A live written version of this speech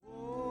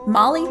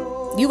Molly,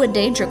 you in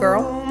danger,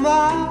 girl.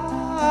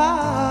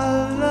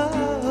 My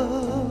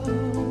love,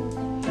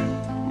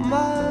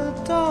 my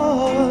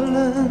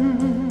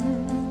darling,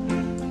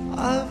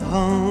 I've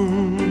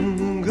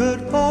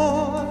hungered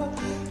for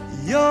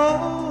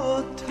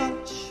your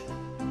touch.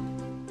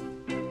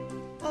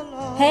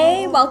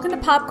 Hey, welcome to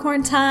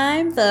Popcorn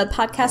Time, the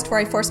podcast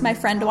where I force my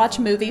friend to watch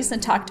movies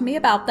and talk to me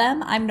about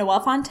them. I'm Noelle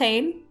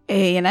Fontaine.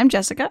 Hey, and I'm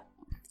Jessica.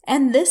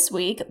 And this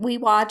week, we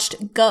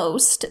watched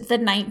Ghost, the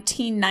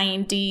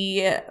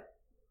 1990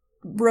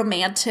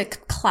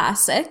 romantic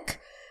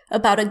classic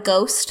about a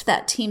ghost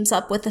that teams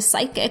up with a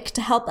psychic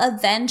to help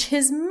avenge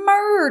his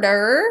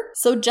murder.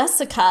 So,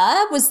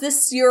 Jessica, was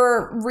this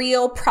your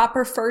real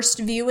proper first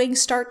viewing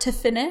start to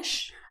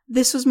finish?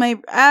 This was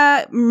my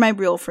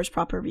real first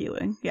proper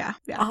viewing. Yeah.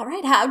 All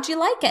right, how'd you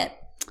like it?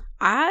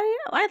 I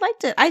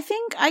liked it. I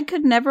think I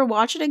could never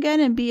watch it again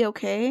and be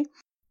okay.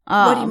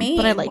 What do you mean?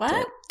 But I liked What?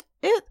 it.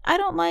 I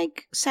don't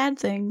like sad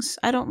things.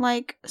 I don't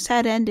like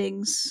sad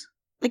endings.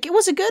 Like, it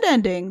was a good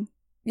ending.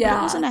 Yeah. But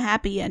it wasn't a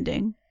happy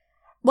ending.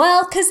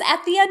 Well, because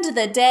at the end of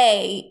the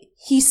day,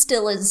 he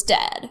still is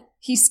dead.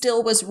 He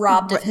still was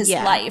robbed of his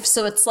life.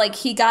 So it's like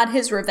he got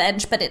his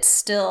revenge, but it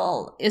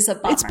still is a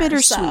bummer. It's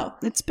bittersweet. So.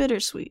 It's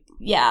bittersweet.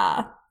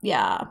 Yeah.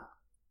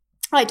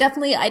 I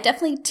definitely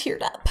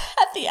teared up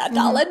at the end.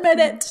 I'll admit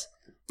it.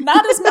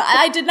 Not as much.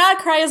 I did not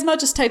cry as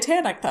much as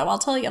Titanic, though. I'll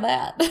tell you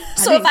that.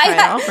 So if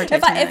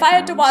I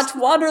had to watch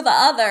one or the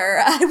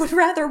other, I would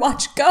rather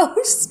watch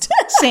Ghost.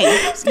 Same.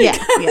 Yeah.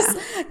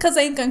 Because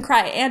I ain't gonna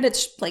cry, and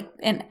it's like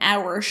an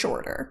hour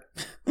shorter.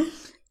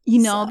 You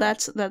know,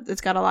 that's it's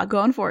got a lot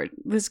going for it.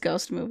 This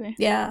Ghost movie.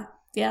 Yeah.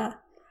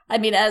 I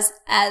mean, as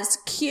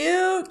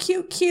cute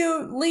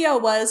Leo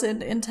was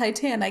in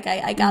Titanic,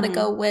 I gotta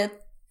go with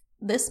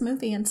this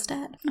movie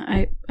instead.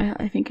 I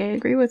think I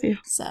agree with you.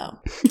 So,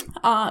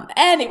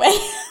 anyway,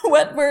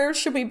 where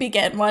should we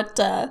begin?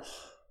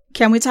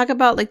 Can we talk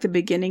about, like, the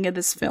beginning of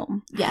this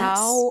film? Yes.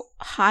 How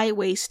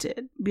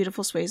high-waisted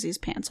Beautiful Swayze's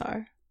pants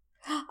are.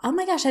 Oh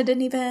my gosh, I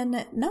didn't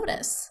even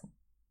notice.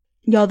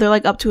 Yo, they're,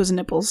 like, up to his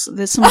nipples.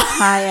 There's some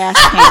high-ass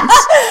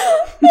pants.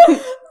 They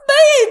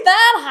ain't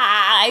that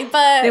high,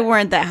 but... They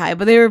weren't that high,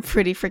 but they were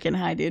pretty freaking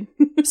high, dude.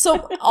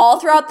 So, all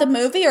throughout the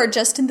movie, or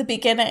just in the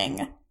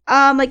beginning?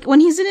 Like,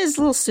 when he's in his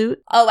little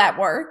suit. Oh, at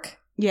work?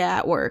 Yeah,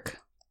 at work.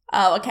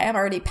 Oh, okay, I'm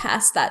already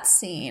past that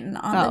scene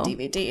on the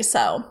DVD,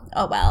 so,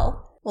 oh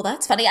well. Well,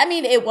 that's funny. I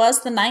mean, it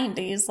was the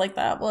 90s, like,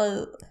 that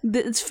was...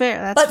 It's fair,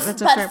 that's a fair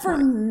point. But for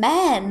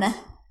men,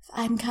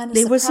 I'm kind of surprised.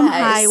 They were some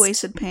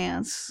high-waisted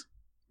pants.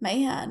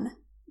 Man.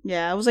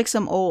 Yeah, it was like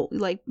some old,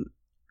 like,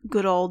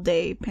 good old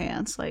day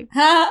pants, like...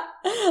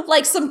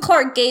 Like some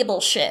Clark Gable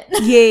shit.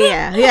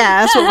 Yeah,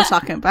 that's what we're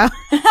talking about.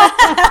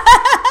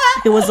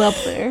 It was up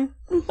there.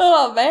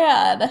 Oh,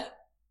 man.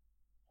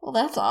 Well,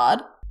 that's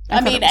odd. I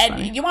mean,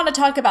 and you want to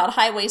talk about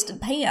high-waisted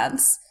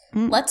pants.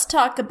 Let's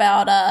talk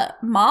about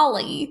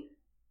Molly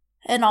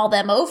and all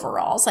them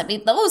overalls. I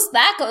mean,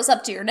 that goes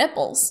up to your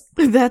nipples.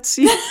 That's...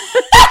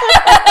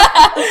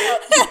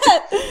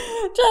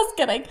 Just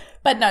kidding.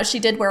 But no, she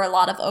did wear a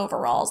lot of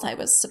overalls. I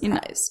was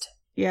surprised.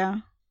 Yeah.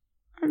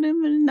 I didn't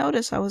even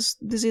notice. I was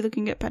busy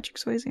looking at Patrick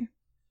Swayze.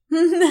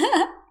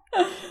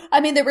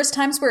 I mean, there was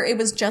times where it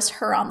was just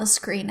her on the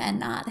screen and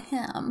not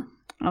him.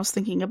 I was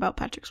thinking about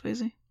Patrick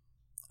Swayze.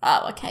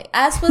 Oh, okay.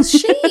 As was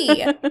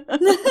she.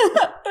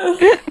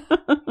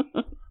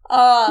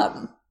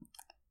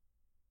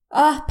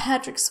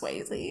 Patrick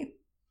Swayze.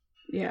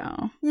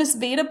 Yeah. Miss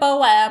Vita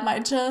Bohème,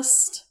 I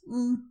just...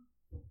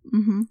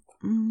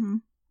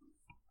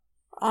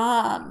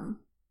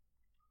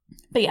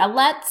 But yeah,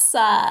 let's,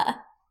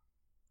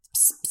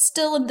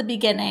 still in the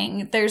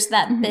beginning, there's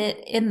that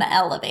bit in the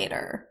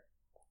elevator.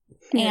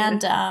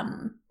 And,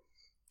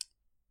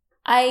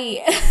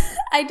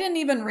 I didn't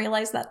even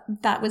realize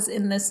that was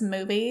in this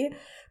movie,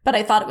 but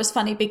I thought it was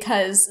funny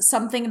because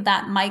something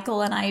that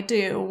Michael and I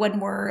do when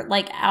we're,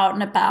 like, out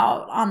and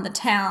about on the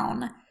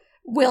town,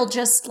 we'll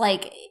just,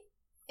 like,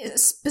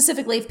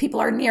 specifically if people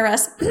are near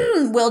us,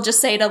 we'll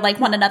just say to, like,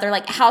 one another,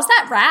 like, how's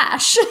that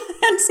rash?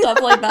 And stuff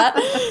like that.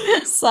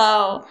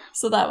 So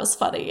that was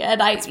funny.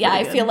 And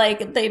I feel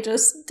like they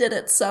just did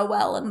it so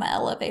well in the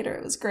elevator.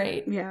 It was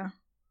great. Yeah.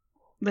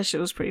 That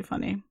shit was pretty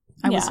funny.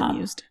 I was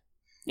amused.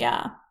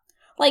 Yeah.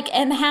 Like,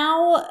 and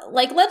how,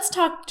 like, let's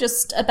talk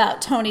just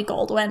about Tony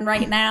Goldwyn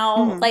right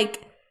now.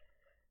 Like,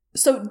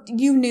 so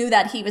you knew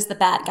that he was the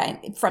bad guy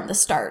from the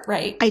start,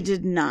 right? I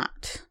did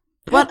not.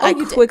 But I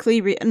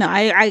quickly,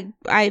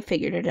 I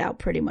figured it out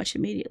pretty much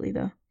immediately,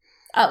 though.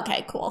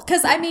 Okay, cool.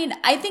 Because, I mean,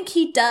 I think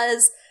he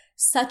does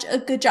such a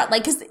good job.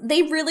 Like, because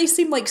they really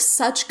seem like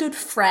such good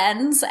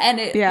friends. And,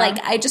 like,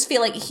 I just feel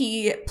like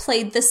he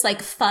played this,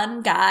 like,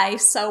 fun guy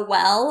so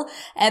well.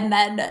 And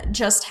then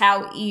just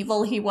how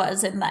evil he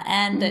was in the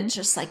end. It's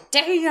just like,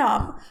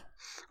 damn.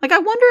 Like, I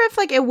wonder if,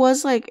 like, it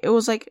was, like,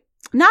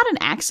 not an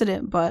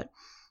accident, but,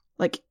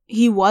 like,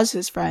 he was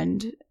his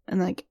friend.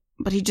 And, like,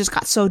 but he just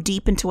got so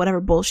deep into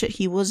whatever bullshit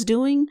he was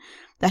doing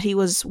that he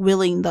was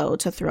willing, though,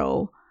 to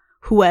throw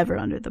whoever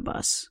under the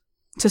bus.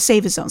 to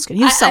save his own skin.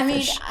 He was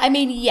selfish. I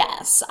mean,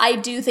 yes, I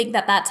do think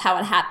that that's how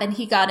it happened.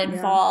 He got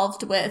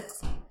involved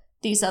with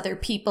these other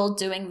people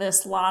doing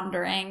this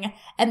laundering.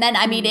 And then,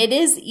 I mean, it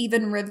is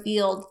even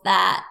revealed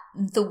that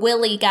the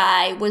Willie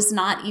guy was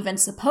not even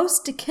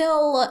supposed to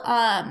kill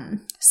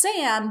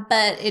Sam,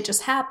 but it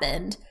just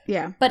happened.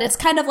 Yeah. But it's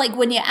kind of like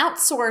when you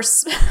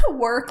outsource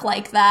work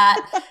like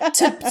that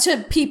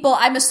to people,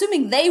 I'm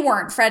assuming they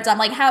weren't friends. I'm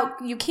like, how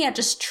you can't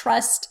just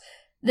trust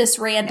this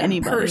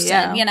random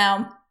person, you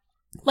know?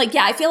 Like,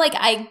 yeah, I feel like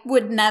I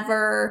would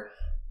never,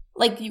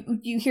 like,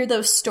 you hear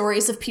those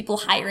stories of people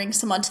hiring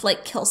someone to,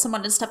 like, kill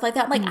someone and stuff like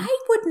that. I'm like, I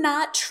would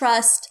not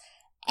trust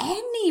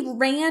any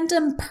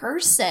random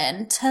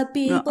person to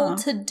be able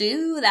to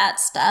do that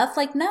stuff.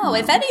 Like, no,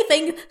 if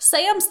anything,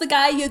 Sam's the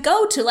guy you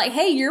go to. Like,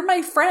 hey, you're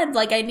my friend.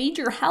 Like, I need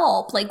your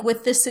help, like,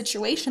 with this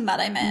situation that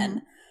I'm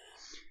in.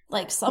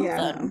 Like, something.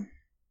 Yeah.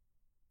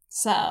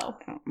 So.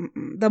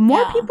 The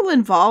more people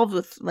involved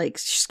with, like,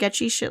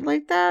 sketchy shit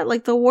like that,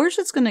 like, the worse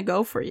it's going to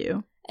go for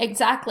you.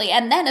 Exactly.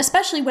 And then,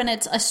 especially when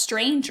it's a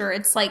stranger,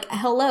 it's like,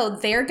 hello,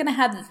 they're going to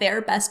have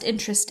their best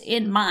interest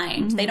in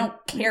mind. They don't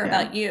care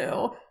about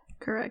you.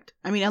 Correct.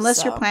 I mean,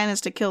 unless your plan is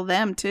to kill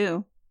them,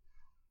 too.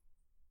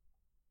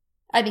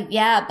 I mean,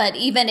 yeah, but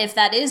even if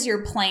that is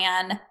your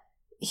plan,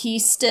 he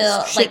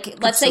still,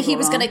 like, let's say he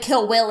was going to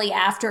kill Willie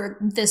after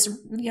this,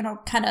 you know,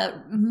 kind of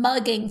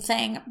mugging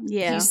thing.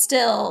 Yeah.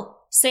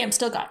 Sam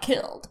still got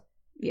killed.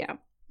 Yeah.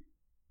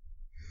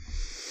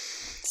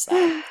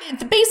 So,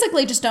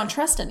 basically, just don't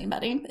trust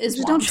anybody, is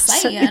what I'm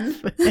saying.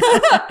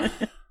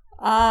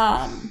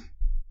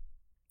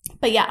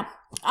 But yeah.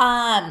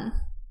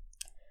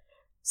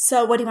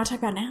 So, what do you want to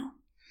talk about now?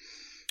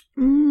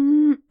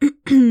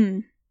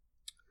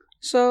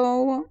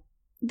 So,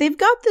 they've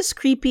got this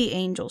creepy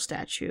angel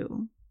statue.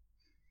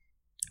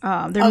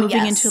 They're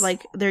moving into,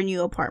 like, their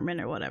new apartment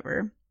or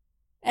whatever.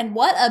 And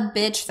what a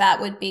bitch that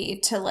would be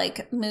to,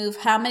 like, move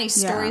how many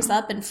stories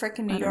up in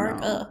frickin' New York.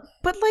 Ugh.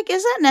 But, like,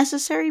 is that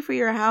necessary for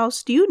your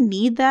house? Do you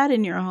need that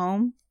in your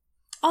home?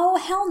 Oh,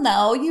 hell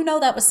no. You know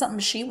that was something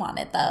she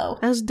wanted, though.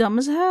 That's dumb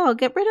as hell.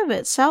 Get rid of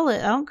it. Sell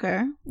it. I don't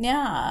care.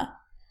 Yeah.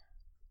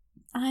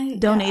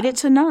 Donate it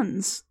to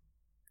nuns.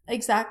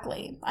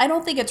 Exactly. I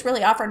don't think it's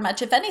really offered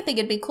much. If anything,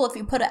 it'd be cool if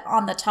you put it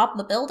on the top of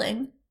the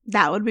building.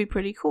 That would be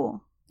pretty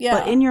cool. Yeah.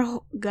 But in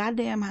your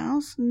goddamn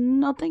house?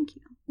 No, thank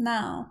you.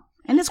 No.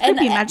 And it's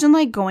creepy. Imagine,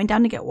 like, going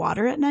down to get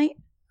water at night.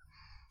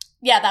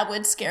 Yeah, that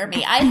would scare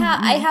me. I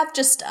have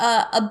just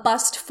a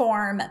bust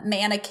form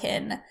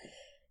mannequin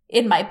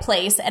in my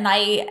place, and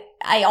I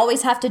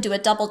always have to do a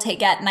double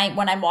take at night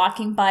when I'm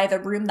walking by the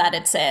room that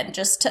it's in,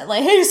 just to,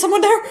 like, hey, is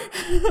someone there?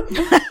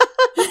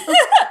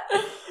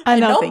 I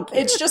know, nope, thank you.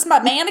 It's just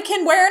my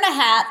mannequin wearing a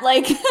hat,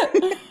 like.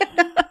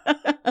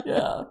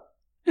 Yeah.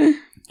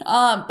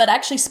 But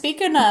actually,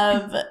 speaking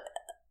of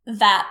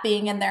that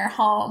being in their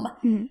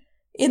home,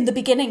 in the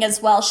beginning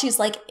as well, she's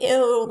like,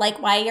 ew,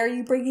 like, why are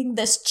you bringing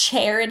this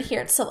chair in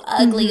here? It's so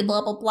ugly,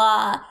 blah, blah,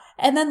 blah.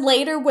 And then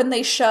later when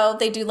they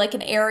do, like,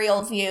 an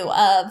aerial view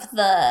of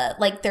the,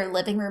 like, their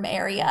living room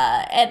area.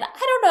 And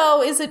I don't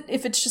know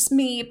if it's just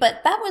me,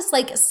 but that was,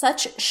 like,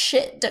 such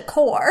shit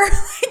decor.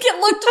 Like, it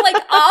looked,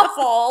 like,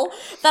 awful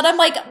that I'm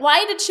like,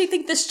 why did she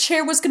think this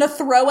chair was going to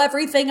throw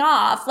everything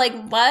off?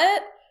 Like,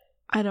 what?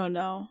 I don't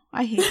know.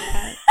 I hate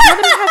that. Let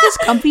him have his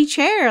comfy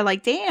chair.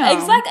 Like, damn.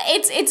 Exactly.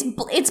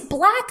 It's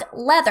black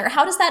leather.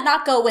 How does that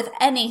not go with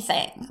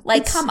anything?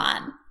 Like, come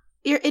on.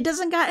 It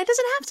doesn't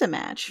have to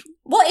match.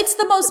 Well, it's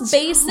the most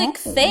basic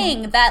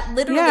thing that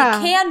literally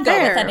can go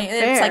with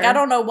anything. It's like, I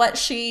don't know what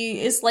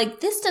she is like,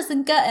 this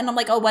doesn't go. And I'm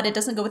like, oh, what? It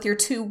doesn't go with your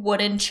two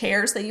wooden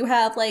chairs that you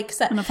have, like,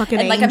 set. And a fucking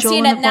and, like, I'm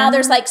seeing it now.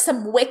 There's, like,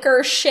 some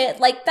wicker shit.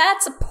 Like,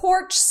 that's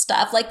porch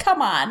stuff. Like,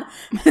 come on.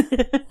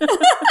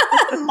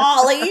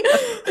 Molly.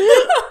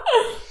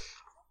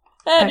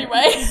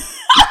 Anyway.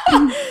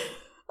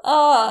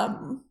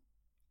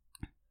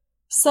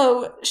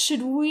 So,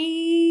 should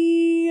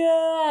we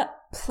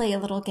play a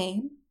little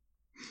game?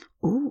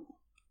 Ooh,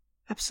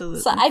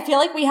 absolutely. So I feel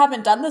like we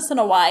haven't done this in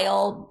a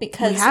while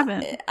because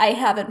I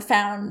haven't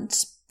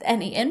found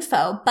any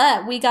info,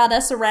 but we got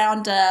us a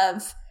round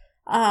of,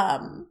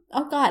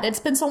 oh God, it's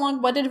been so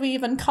long. What did we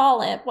even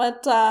call it?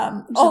 What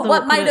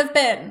might have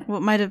been.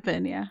 What might have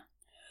been, yeah.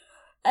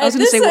 I was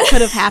going to say what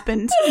could have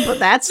happened, but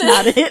that's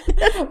not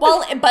it.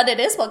 Well, but it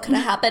is what could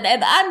have happened.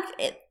 And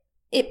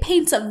it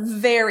paints a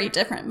very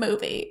different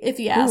movie, if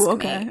you ask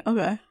me.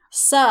 Okay.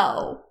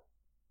 So,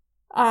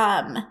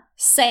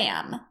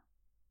 Sam.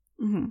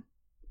 Mm-hmm.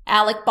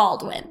 Alec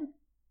Baldwin.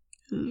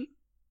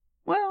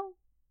 Well,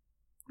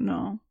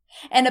 no.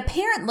 And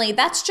apparently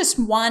that's just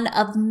one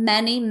of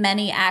many,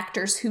 many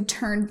actors who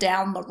turned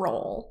down the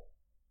role.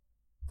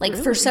 Like,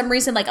 really? For some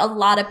reason, like, a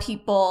lot of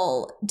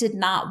people did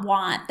not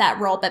want that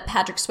role, but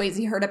Patrick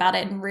Swayze heard about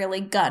it and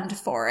really gunned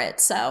for it.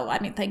 So, I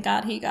mean, thank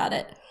God he got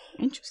it.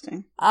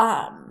 Interesting.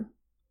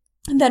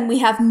 Then we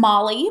have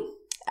Molly,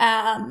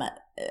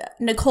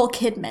 Nicole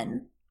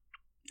Kidman.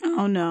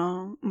 Oh,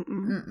 no.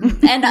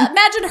 And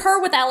imagine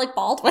her with Alec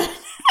Baldwin.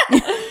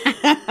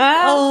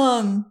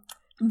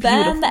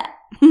 Then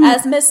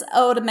As Miss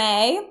Oda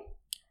Mae,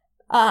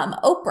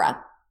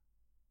 Oprah.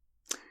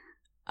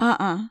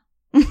 I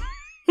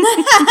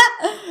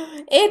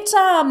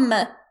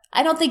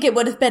don't think it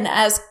would have been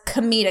as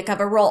comedic of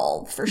a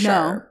role, for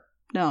sure.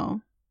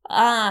 No.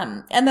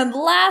 And then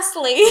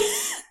lastly,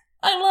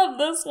 I love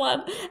this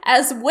one,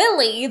 as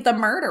Willie, the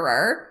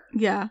murderer.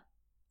 Yeah.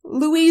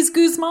 Luis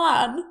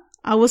Guzman.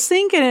 I was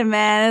thinking it,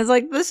 man. It's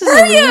like, this is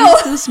a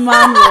Luis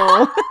Guzman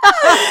role.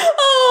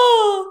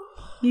 Oh,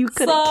 you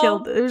could have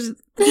killed it. You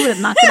would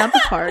have knocked it out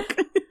the park.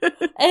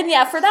 And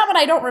yeah, for that one,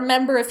 I don't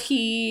remember if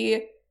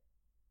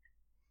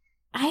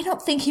I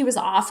don't think he was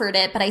offered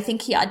it, but I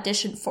think he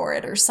auditioned for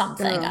it or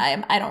something.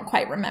 I don't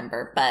quite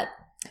remember, but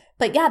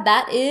yeah,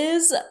 that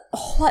is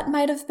what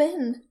might have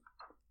been.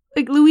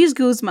 Like Luis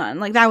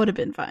Guzman, like that would have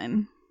been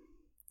fine.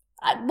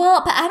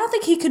 Well, but I don't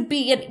think he could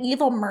be an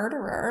evil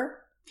murderer.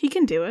 He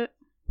can do it.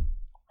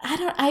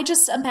 I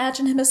just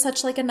imagine him as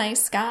such like a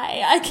nice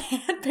guy. I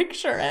can't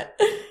picture it.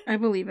 I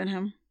believe in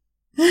him.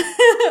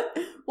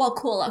 Well,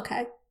 cool,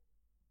 okay.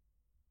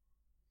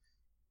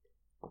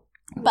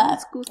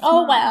 But,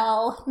 oh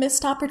well,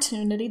 missed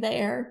opportunity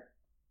there.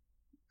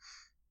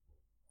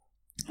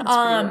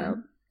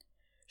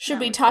 Should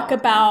we talk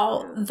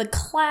about the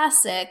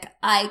classic,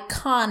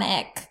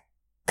 iconic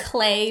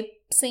clay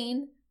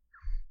scene?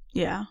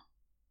 Yeah.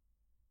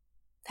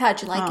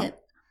 How'd you like it?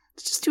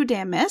 It's just too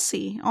damn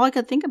messy. All I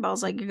could think about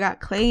was like, you got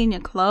clay in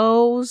your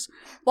clothes.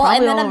 Well,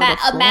 and then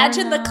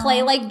imagine the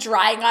clay like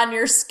drying on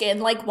your skin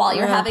like while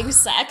you're having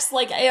sex.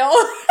 Like,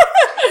 ew.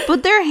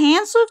 But their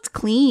hands looked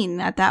clean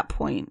at that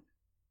point.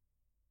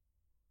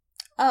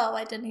 Oh,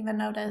 I didn't even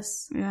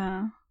notice.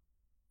 Yeah.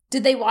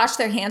 Did they wash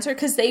their hands? Or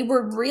because they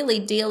were really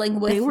dealing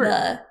with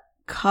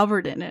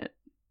covered in it.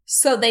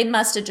 So they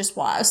must have just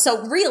washed.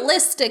 So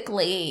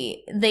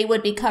realistically, they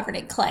would be covered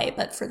in clay,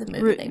 but for the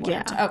movie they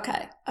weren't. Yeah.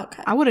 Okay.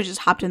 I would have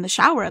just hopped in the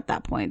shower at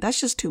that point. That's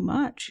just too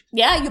much.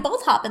 Yeah, you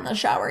both hop in the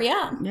shower,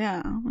 yeah.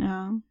 Yeah.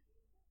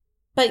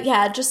 But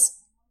yeah,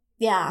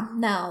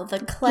 no, the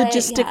clay.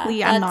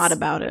 Logistically, I'm not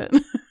about it.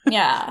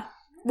 Yeah.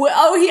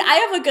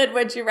 I have a good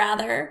would you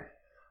rather.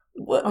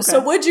 Okay. So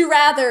would you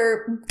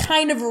rather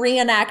kind of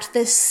reenact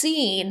this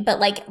scene, but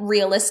like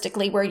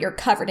realistically where you're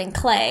covered in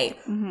clay,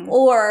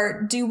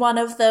 or do one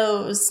of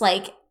those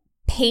like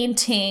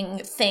painting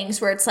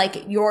things where it's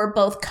like you're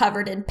both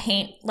covered in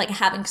paint, like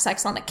having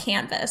sex on a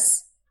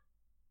canvas?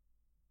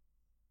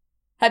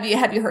 Have you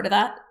heard of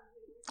that?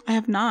 I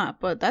have not,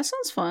 but that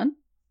sounds fun.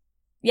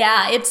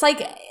 Yeah, it's like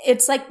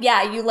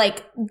yeah, you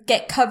like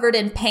get covered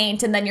in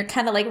paint and then you're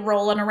kind of like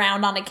rolling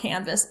around on a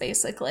canvas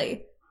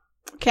basically.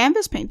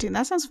 Canvas painting,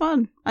 that sounds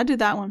fun. I'd do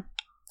that one.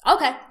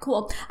 Okay,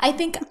 cool. I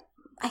think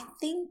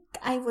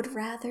I would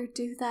rather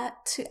do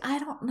that too. I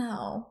don't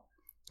know.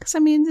 Because, I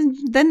mean,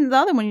 then the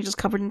other one you're just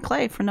covered in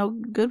clay for no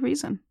good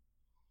reason.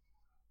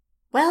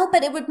 Well,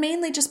 but it would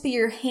mainly just be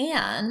your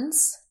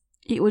hands.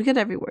 It would get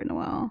everywhere,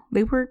 Noelle.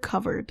 They were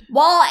covered.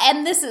 Well,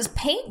 and this is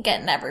paint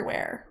getting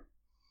everywhere.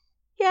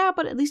 Yeah,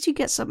 but at least you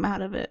get something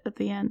out of it at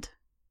the end.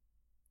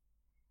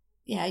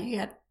 Yeah, you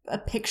get a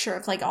picture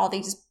of, like, all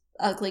these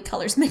ugly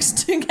colors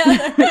mixed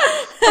together.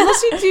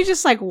 Unless you do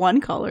just like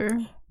one color.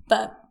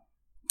 But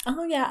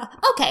oh yeah.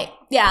 Okay.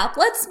 Yeah,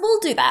 we'll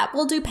do that.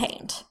 We'll do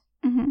paint.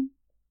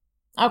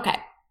 Okay.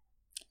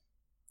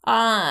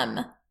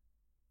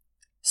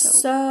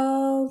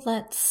 So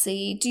let's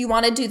see. Do you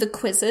want to do the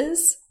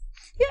quizzes?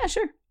 Yeah,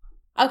 sure.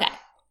 Okay.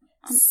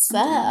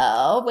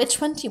 So which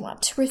one do you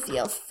want to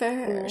reveal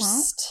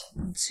first?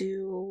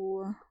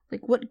 To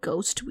like what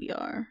ghost we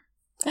are.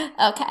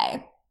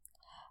 Okay.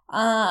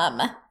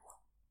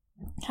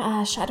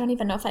 Gosh, I don't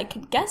even know if I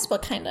could guess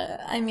what kind of...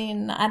 I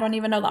mean, I don't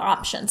even know the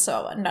option,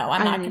 so no,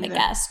 I'm not going to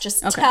guess.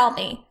 Just tell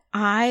me.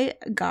 I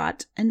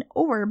got an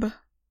orb.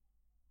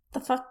 The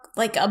fuck?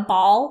 Like a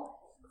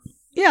ball?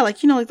 Yeah,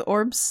 like, you know, like the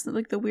orbs,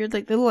 like the weird,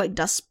 like, they look like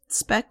dust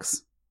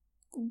specks.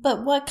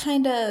 But what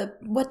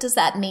does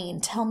that mean?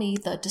 Tell me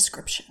the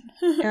description.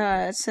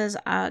 It says,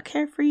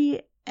 carefree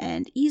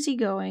and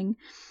easygoing,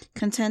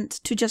 content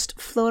to just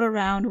float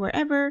around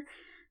wherever,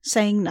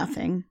 saying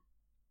nothing.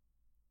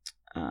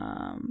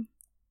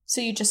 So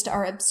you just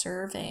are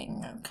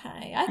observing.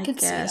 Okay, I could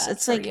see that.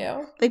 It's like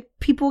you. Like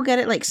people get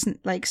it like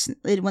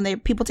when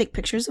people take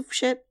pictures of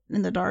shit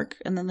in the dark,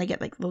 and then they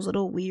get like those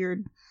little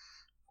weird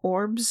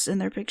orbs in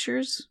their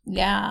pictures.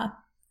 Yeah.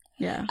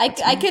 Yeah.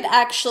 I could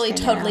actually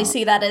totally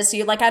see that as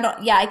you. Like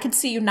I could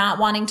see you not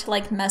wanting to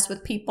like mess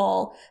with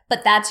people,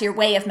 but that's your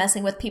way of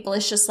messing with people.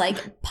 It's just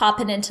like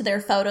popping into their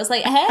photos,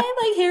 like, hey,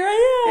 like here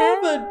I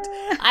am,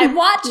 and I'm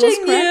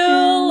watching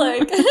you,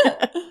 like.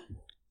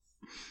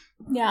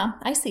 Yeah,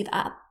 I see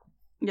that.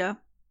 Yeah.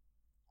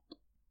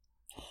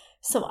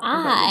 So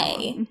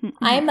I'm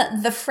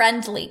the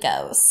friendly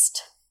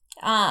ghost.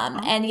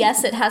 And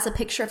yes, it has a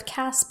picture of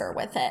Casper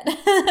with it.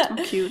 Oh,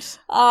 cute.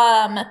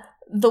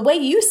 The way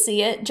you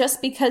see it,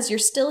 just because you're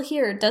still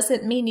here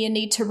doesn't mean you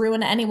need to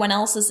ruin anyone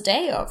else's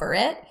day over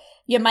it.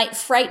 You might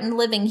frighten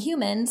living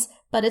humans,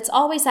 but it's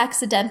always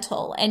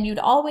accidental, and you'd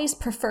always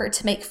prefer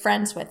to make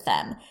friends with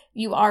them.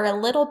 You are a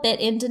little bit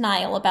in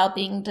denial about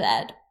being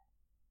dead.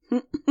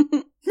 And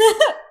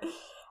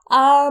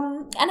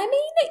I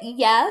mean,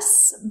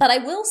 yes, but I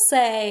will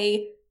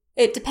say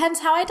it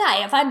depends how I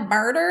die. If I'm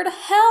murdered,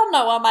 hell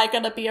no am I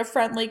going to be a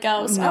friendly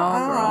ghost. No,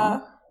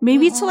 girl.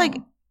 Maybe to like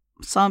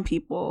some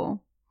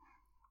people.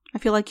 I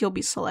feel like you'll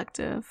be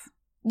selective.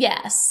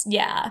 Yes,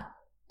 yeah.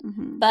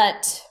 Mm-hmm.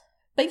 But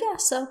yeah,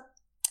 so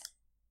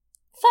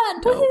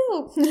fun.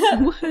 Woohoo!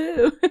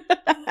 Woohoo.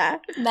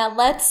 Now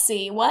let's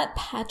see, what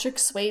Patrick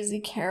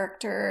Swayze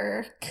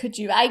character could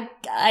you I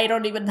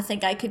don't even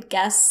think I could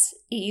guess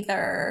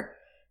either.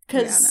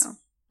 Because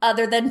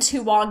other than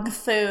Tu Wong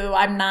Fu,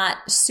 I'm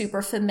not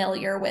super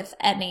familiar with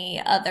any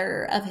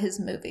other of his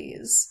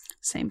movies.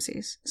 Same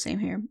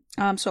here.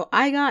 So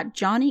I got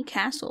Johnny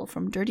Castle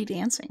from Dirty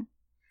Dancing.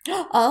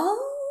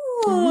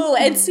 Oh,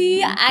 and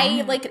see,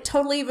 I like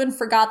totally even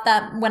forgot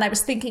that when I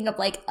was thinking of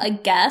like a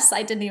guess.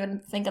 I didn't even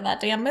think of that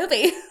damn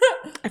movie.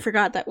 I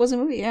forgot that was a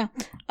movie, yeah.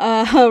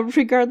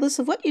 Regardless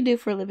of what you do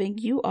for a living,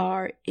 you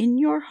are, in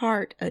your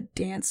heart, a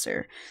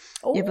dancer.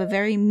 You have a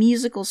very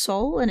musical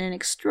soul and an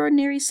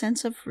extraordinary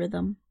sense of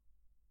rhythm.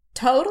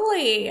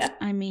 Totally.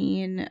 I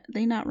mean,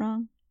 they not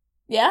wrong.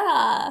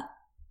 Yeah.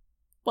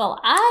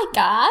 Well, I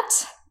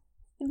got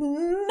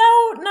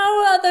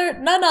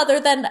none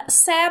other than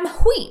Sam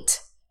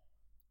Wheat.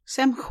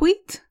 Sam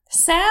Wheat?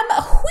 Sam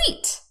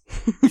Wheat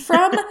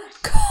from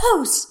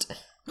Coast.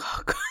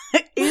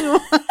 Ew.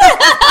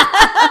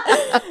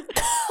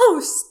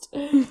 Coast.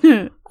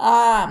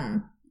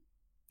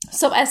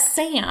 So as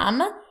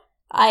Sam,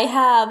 I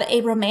have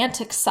a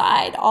romantic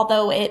side,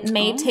 although it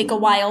may take a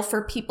while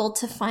for people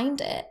to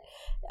find it.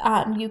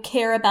 You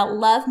care about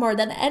love more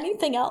than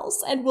anything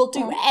else and will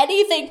do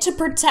anything to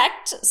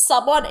protect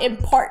someone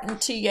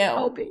important to you.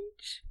 Oh,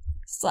 bitch.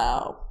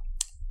 So,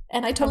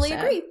 and I totally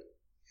agree.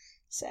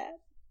 Sad.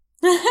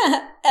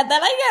 And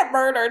then I get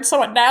murdered,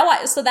 so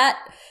that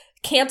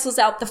cancels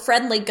out the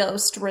friendly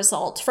ghost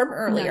result from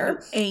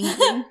earlier.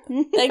 Angry.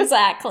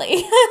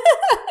 Exactly.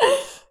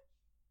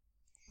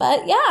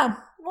 But yeah,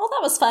 well,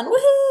 that was fun.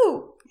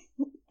 Woohoo!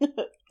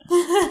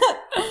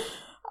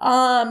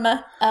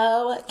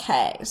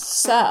 Okay,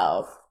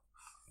 so,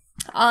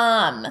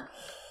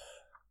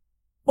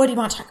 what do you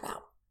want to talk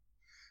about?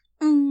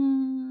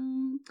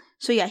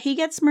 So yeah, he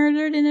gets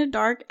murdered in a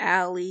dark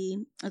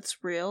alley.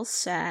 It's real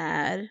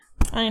sad.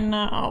 I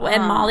know.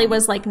 And Molly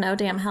was like, no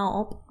damn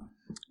help.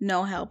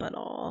 No help at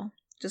all.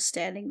 Just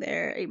standing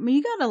there. I mean,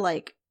 you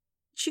gotta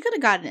she could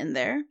have gotten in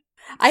there.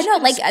 I know,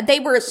 like, they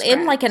were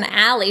in like an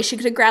alley. She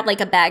could have grabbed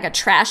like a bag of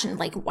trash and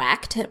like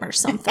whacked him or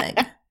something.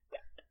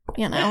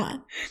 You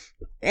know?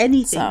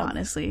 Anything,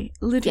 honestly.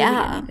 Literally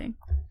anything.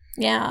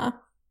 Yeah.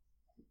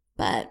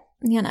 But,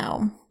 you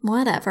know,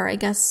 whatever. I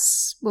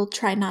guess we'll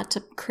try not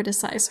to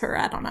criticize her.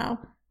 I don't know.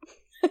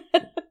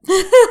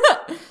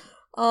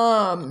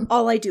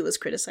 All I do is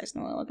criticize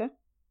Noelle, okay?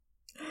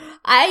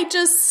 I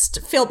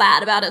just feel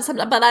bad about it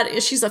sometimes,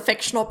 but she's a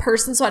fictional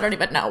person, so I don't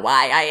even know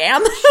why I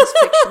am. She's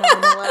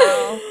fictional,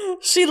 Noelle.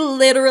 She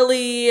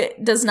literally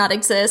does not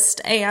exist,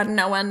 and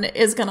no one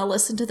is going to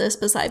listen to this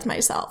besides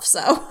myself,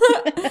 so.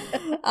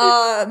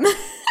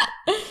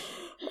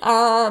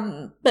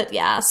 But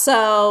yeah,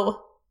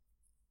 so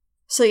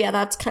yeah,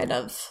 that's kind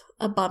of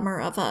a bummer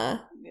of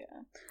a,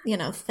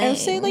 thing. I'll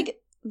say,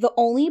 like, the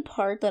only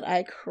part that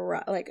I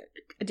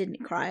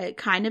didn't cry, I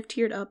kind of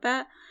teared up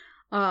at,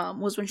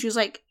 was when she was,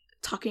 like,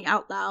 talking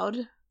out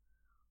loud,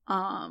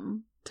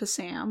 to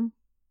Sam,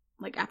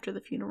 like, after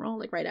the funeral,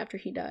 like, right after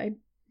he died.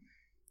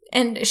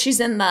 And she's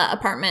in the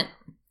apartment?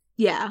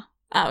 Yeah.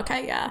 Oh,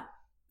 okay, yeah.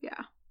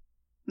 Yeah.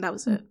 That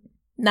was it.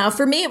 No,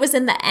 for me, it was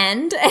in the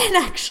end. And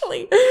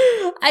actually,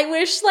 I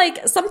wish,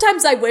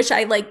 sometimes I wish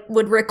I,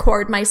 would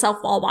record myself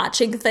while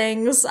watching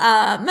things,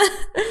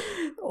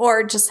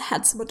 or just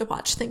had someone to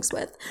watch things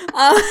with.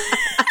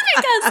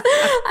 Because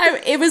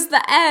it was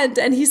the end,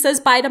 and he says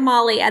bye to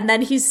Molly, and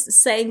then he's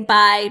saying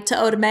bye to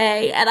Oda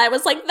Mae, and I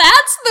was like,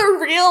 that's the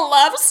real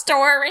love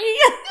story.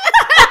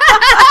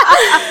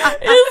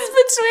 It's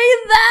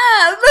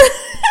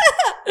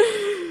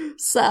between them.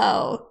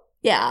 So...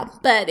 yeah,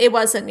 but it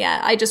wasn't,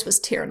 I just was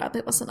tearing up.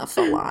 It wasn't a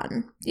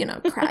full-on,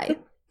 cry.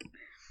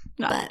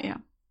 But, yeah.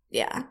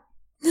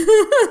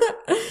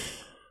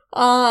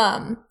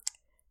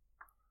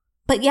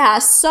 But yeah,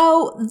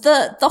 so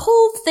the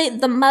whole thing,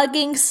 the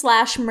mugging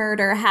 /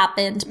 murder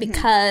happened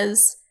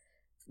because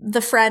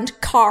the friend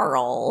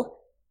Carl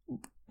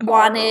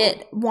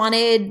wanted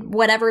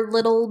whatever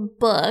little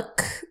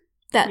book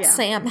that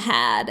Sam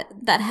had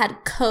that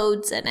had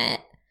codes in it.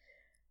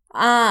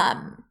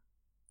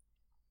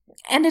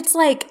 And it's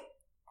like,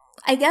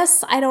 I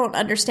guess I don't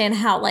understand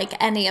how,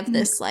 any of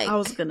this, I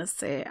was gonna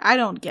say, I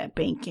don't get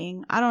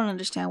banking. I don't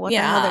understand what the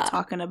hell they're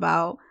talking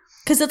about.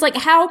 Because it's like,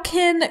 how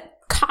can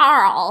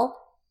Carl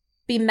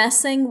be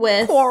messing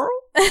with... Coral?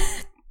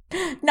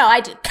 No,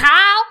 I did.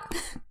 Carl?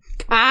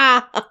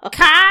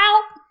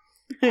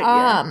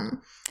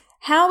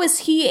 How is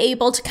he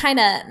able to kind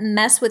of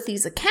mess with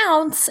these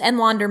accounts and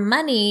launder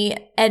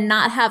money and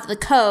not have the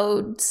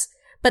codes...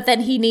 but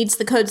then he needs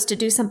the codes to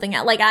do something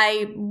else.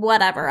 I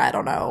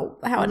don't know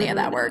how any of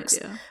that works.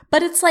 Idea.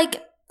 But it's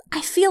like,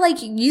 I feel like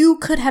you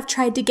could have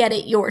tried to get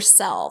it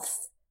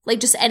yourself. Like,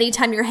 just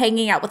anytime you're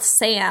hanging out with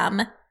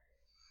Sam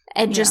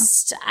and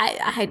just,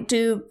 I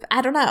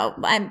don't know,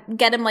 I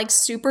get him, like,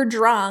 super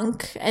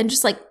drunk and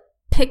just, like,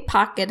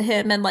 pickpocket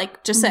him and,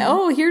 like, just say,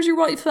 oh, here's your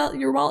wallet,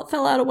 your wallet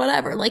fell out or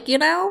whatever. Like, you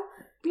know?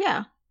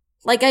 Yeah.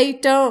 Like, I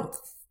don't,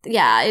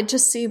 yeah, it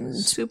just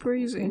seems super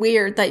easy.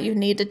 Weird that you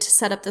needed to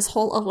set up this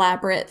whole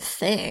elaborate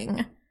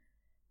thing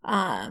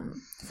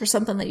for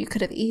something that you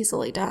could have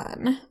easily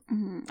done.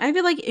 I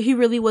feel like he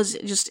really was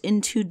just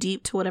in too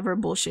deep to whatever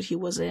bullshit he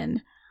was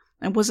in.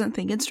 I wasn't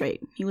thinking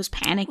straight. He was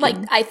panicking. Like,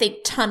 I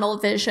think tunnel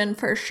vision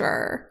for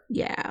sure.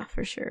 Yeah,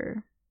 for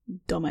sure.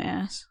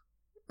 Dumbass.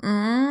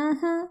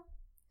 Mm-hmm.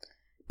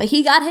 But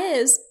he got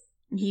his.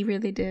 He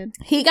really did.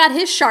 He got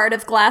his shard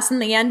of glass in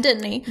the end,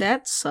 didn't he?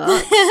 That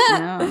sucks.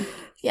 Yeah.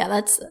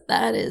 Yeah,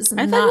 that is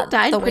I not thought he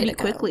died the way pretty to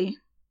go. quickly.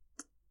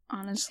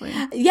 Honestly.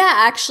 Yeah,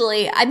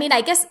 actually. I mean,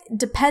 I guess it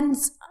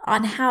depends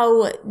on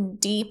how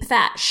deep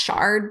that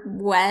shard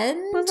went.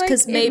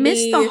 Because Like, maybe it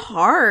missed the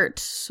heart,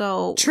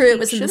 so true, it he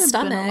was in the should have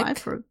been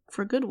stomach alive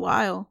for a good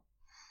while.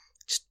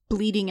 Just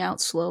bleeding out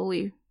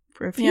slowly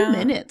for a few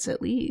minutes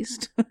at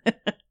least.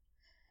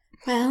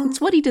 Well, it's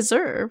what he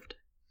deserved.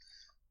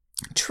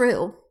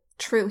 True,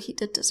 he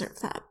did deserve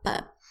that,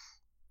 but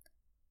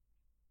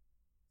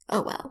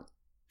oh well.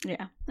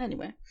 Yeah.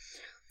 Anyway,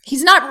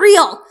 he's not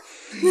real.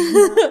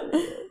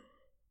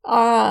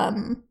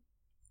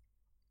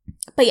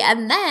 But yeah,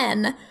 and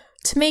then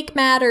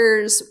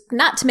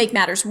not to make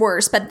matters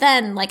worse, but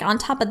then, like, on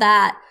top of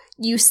that,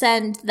 you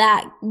send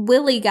that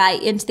Willie guy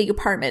into the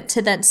apartment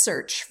to then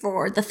search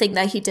for the thing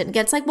that he didn't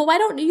get. It's like, well, why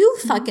don't you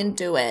fucking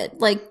do it?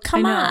 Like,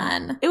 come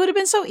on. It would have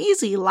been so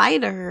easy. Lie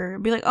to her.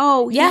 Be like,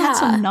 oh, he had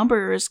some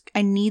numbers.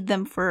 I need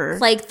them for...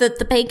 Like,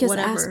 the bank is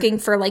asking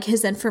for, like,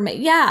 his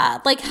information. Yeah.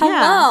 Like,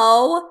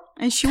 hello?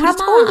 Yeah. And she would have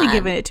totally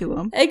given it to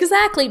him.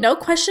 Exactly. No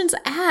questions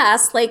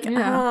asked. Like,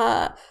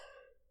 man.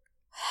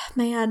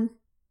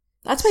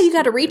 That's why you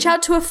got to reach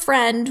out to a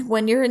friend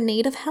when you're in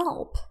need of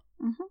help.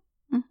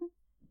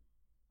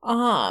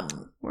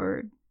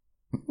 Word.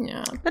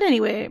 Yeah. But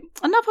anyway,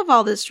 enough of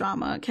all this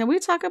drama. Can we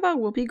talk about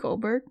Whoopi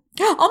Goldberg?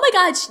 Oh my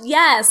gosh,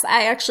 yes.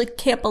 I actually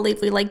can't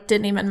believe we, like,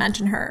 didn't even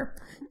mention her.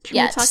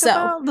 Can we talk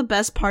about the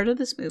best part of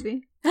this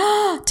movie?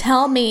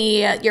 Tell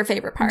me your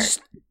favorite part.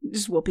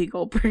 Just Whoopi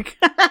Goldberg.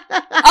 that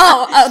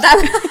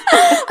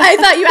I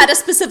thought you had a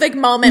specific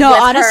moment with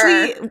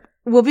honestly, her.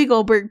 Whoopi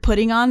Goldberg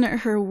putting on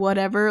her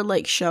whatever,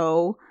 like,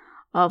 show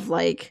of,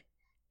 like,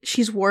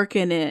 she's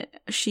working it.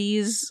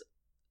 She's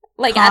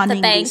like at the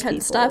bank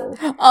and stuff.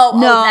 Show. Okay.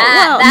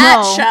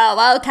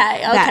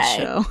 That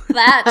show.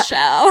 That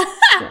show.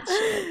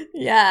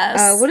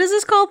 Yes. What is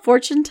this called?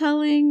 Fortune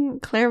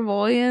telling?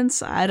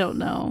 Clairvoyance? I don't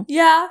know.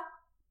 Yeah.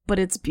 But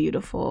it's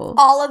beautiful.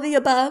 All of the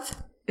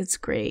above. It's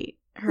great.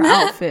 Her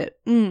outfit,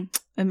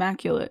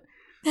 immaculate.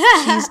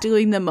 She's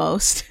doing the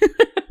most.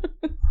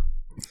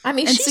 I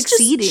mean, and she's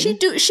succeeding.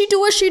 She do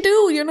what she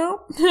do, you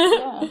know?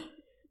 Yeah.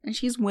 And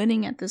she's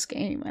winning at this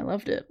game. I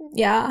loved it.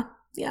 Yeah.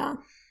 Yeah.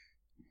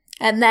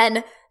 And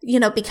then, you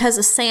know, because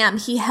of Sam,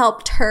 he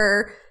helped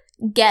her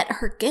get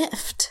her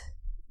gift.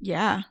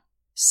 Yeah.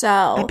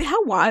 So.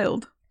 How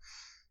wild.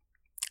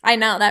 I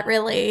know, that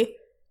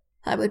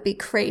would be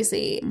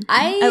crazy.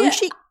 Mm-hmm. At least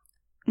she...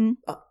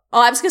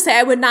 I was going to say,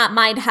 I would not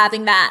mind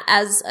having that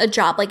as a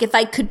job. Like, if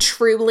I could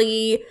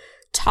truly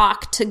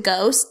talk to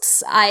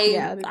ghosts,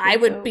 I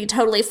would be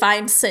totally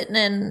fine sitting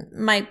in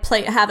my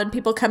plate having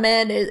people come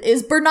in.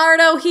 Is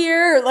Bernardo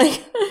here?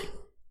 Like...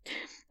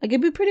 Like,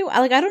 it'd be pretty...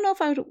 Like, I don't know if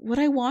would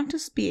I want to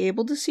be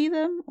able to see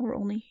them or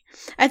only...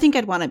 I think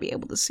I'd want to be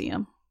able to see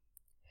them.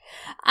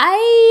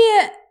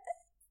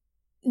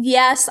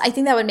 Yes, I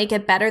think that would make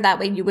it better. That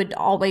way you would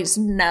always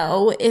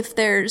know if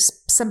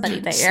there's somebody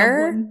there.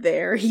 Someone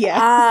there,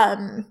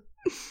 yeah.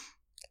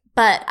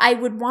 But I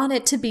would want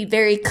it to be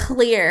very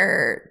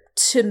clear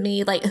to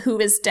me, like, who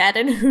is dead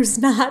and who's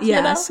not. Yeah,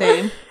 you know?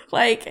 same.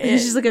 Like,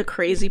 she's like a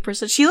crazy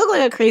person. She looked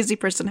like a crazy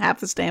person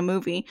half this damn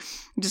movie,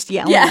 just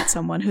yelling at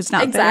someone who's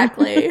not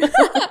exactly. there.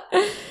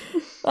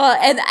 Well,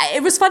 and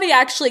it was funny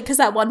actually because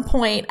at one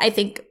point I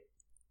think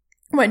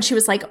when she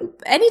was like,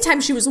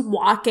 anytime she was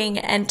walking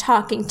and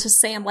talking to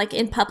Sam like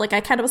in public, I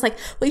kind of was like,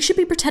 well, you should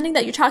be pretending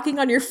that you're talking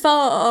on your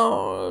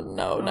phone.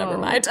 No, never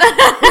mind. So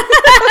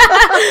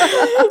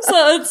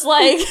it's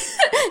like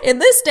in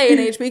this day and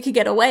age we could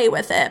get away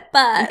with it,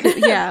 but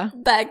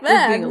back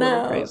then, being a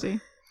little crazy.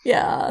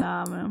 Yeah.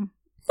 Nah, man.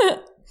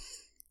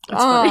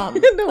 I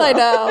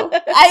know.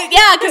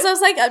 Because I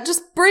was like,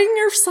 just bring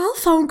your cell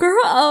phone,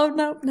 girl. Oh,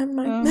 no, never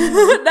mind.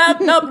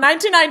 Nope,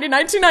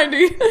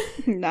 1990.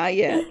 Not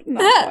yet.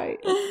 Not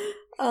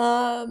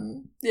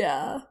quite.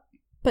 Yeah.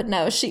 But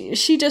no,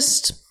 she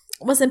just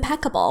was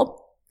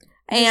impeccable.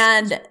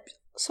 And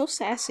so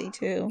sassy,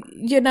 too.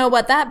 You know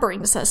what that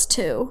brings us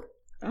to?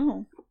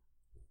 Oh.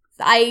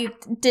 I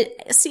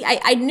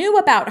knew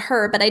about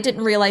her, but I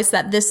didn't realize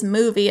that this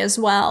movie as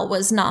well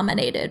was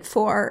nominated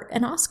for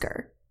an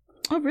Oscar.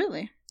 Oh,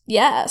 really?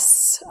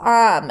 Yes.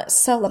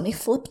 So let me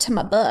flip to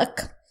my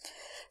book.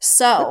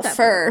 So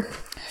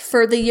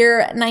for the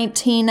year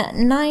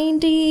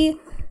 1990,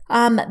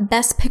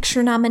 Best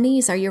Picture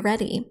nominees, are you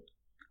ready?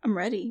 I'm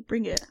ready.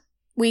 Bring it.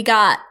 We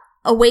got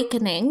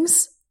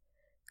Awakenings,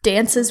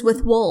 Dances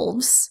with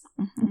Wolves,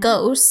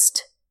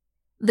 Ghost,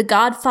 The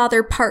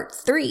Godfather Part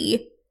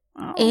 3,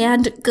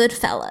 and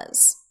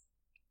Goodfellas.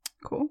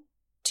 Cool.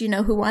 Do you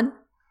know who won?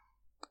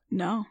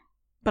 No.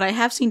 But I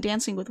have seen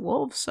Dancing with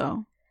Wolves,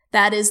 so.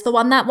 That is the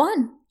one that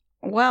won.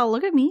 Well,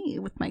 look at me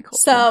with my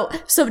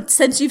culture. So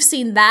since you've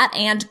seen that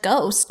and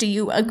Ghost, do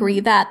you agree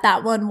that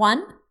that one won?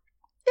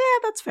 Yeah,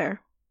 that's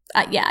fair.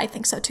 Yeah, I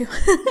think so too.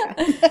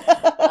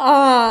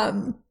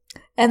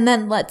 And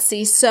then let's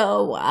see.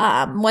 So,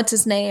 what's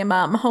his name?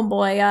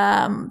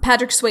 Homeboy,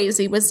 Patrick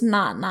Swayze was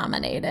not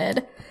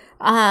nominated.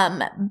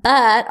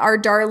 But our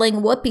darling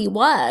Whoopi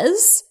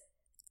was.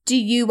 Do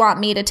you want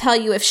me to tell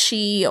you if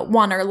she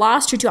won or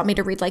lost, or do you want me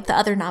to read like the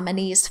other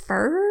nominees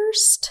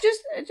first?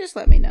 Just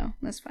let me know.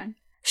 That's fine.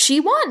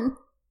 She won.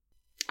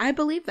 I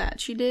believe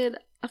that. She did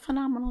a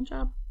phenomenal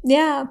job.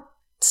 Yeah.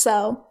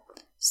 So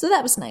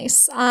that was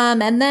nice.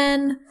 And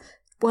then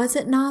was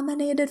it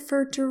nominated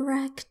for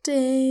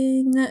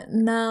directing?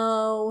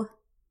 No.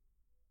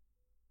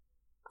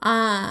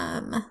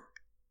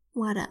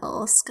 What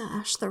else?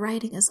 Gosh, the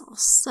writing is all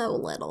so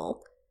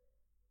little.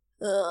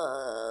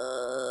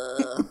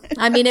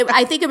 I mean,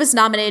 I think it was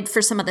nominated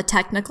for some of the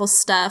technical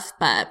stuff,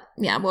 but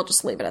yeah, we'll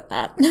just leave it at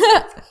that.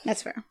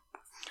 That's fair.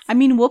 I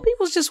mean, Whoopi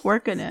was just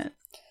working it.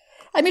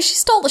 I mean, she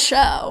stole the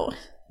show.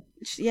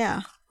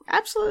 Yeah,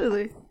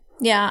 absolutely.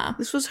 Yeah.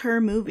 This was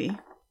her movie.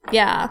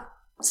 Yeah.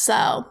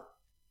 So,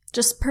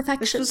 just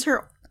perfection. This was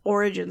her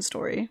origin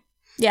story.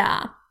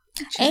 Yeah.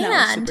 She's now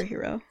a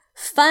superhero.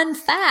 Fun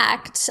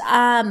fact,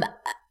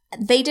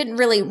 they didn't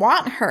really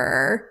want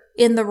her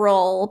in the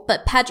role,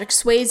 but Patrick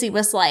Swayze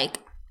was like,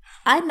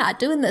 I'm not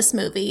doing this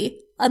movie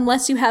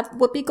unless you have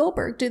Whoopi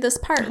Goldberg do this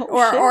part,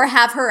 or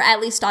have her at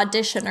least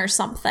audition or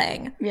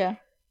something. Yeah.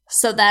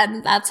 So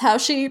then that's how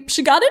she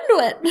got into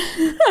it.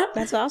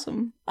 That's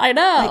awesome. I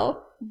know. Like,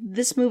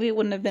 this movie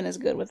wouldn't have been as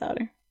good without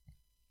her.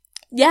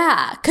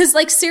 Yeah, because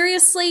like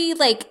seriously,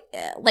 like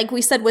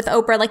we said with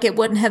Oprah, like it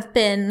wouldn't have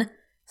been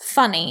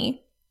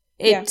funny.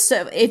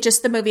 So it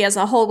just, the movie as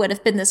a whole would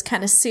have been this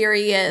kind of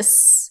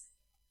serious,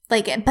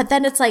 like, but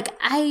then it's like,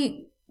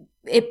 I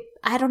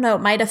don't know,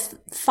 it might have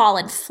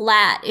fallen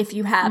flat if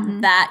you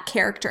have that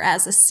character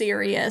as a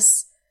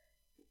serious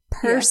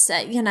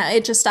person. Yeah. You know,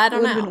 it just, I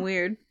don't know. It would have been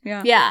weird.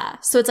 Yeah. Yeah.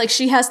 So it's like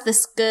she has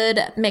this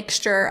good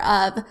mixture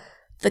of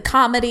the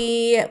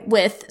comedy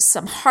with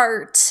some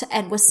heart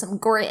and with some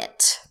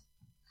grit.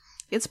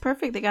 It's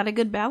perfect. They got a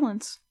good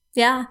balance.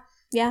 Yeah.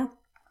 Yeah.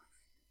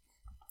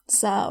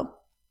 So,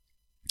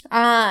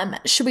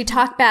 should we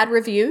talk bad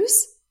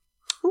reviews?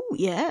 Oh,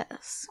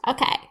 yes.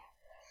 Okay.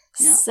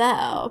 Yeah.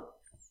 So,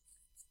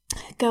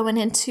 going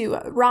into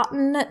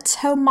Rotten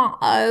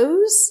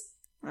Tomatoes.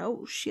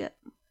 Oh, shit.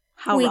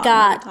 How we rotten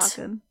got, are we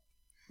talking?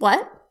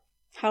 What?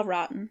 How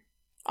rotten?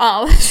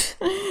 Oh,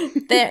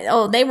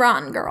 they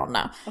rotten, girl.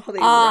 No. Oh, they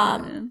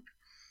rotten.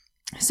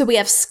 So we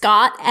have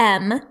Scott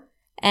M,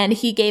 and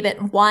he gave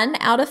it 1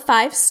 out of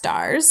 5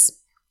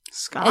 stars.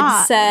 Scott.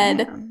 And said,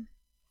 man.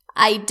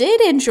 I did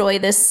enjoy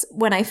this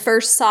when I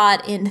first saw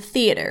it in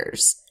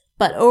theaters,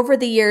 but over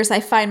the years I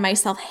find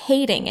myself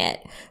hating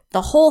it.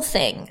 The whole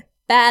thing.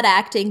 Bad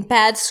acting,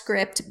 bad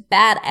script,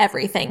 bad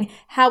everything.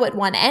 How it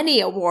won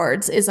any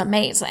awards is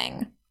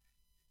amazing.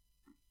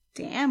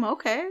 Damn,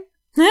 okay.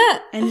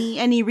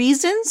 Any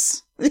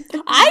reasons?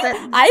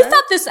 I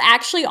thought this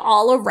actually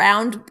all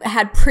around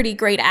had pretty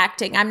great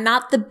acting. I'm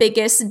not the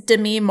biggest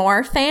Demi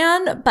Moore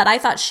fan, but I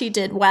thought she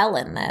did well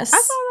in this. I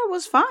thought it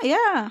was fine.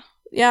 Yeah.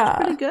 Yeah.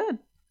 Pretty good.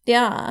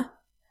 Yeah.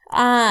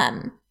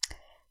 Then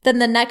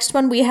the next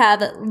one we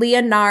have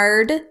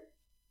Leonard.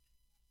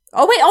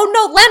 Oh wait, oh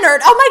no,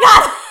 Leonard. Oh my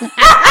god.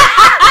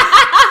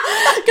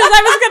 Because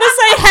I was going to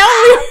say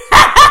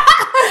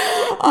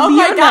oh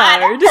Leonard. My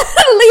god.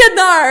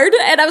 Leonard.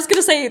 And I was going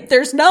to say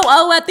there's no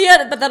O at the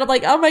end, but then I'm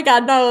like, oh my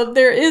god, no,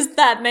 there is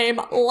that name.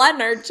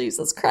 Leonard.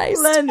 Jesus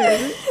Christ. Leonard.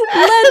 Leonard.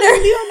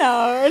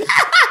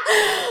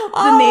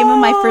 The name of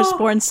my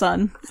firstborn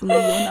son.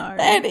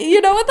 Leonard. And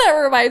you know what that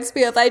reminds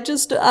me of? I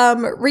just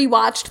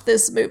rewatched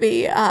this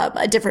movie,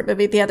 a different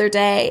movie the other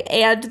day,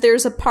 and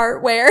there's a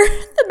part where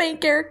the main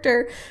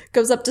character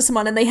goes up to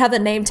someone and they have a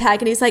name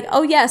tag and he's like,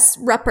 oh yes,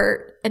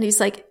 Rupert. And he's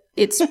like,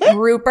 it's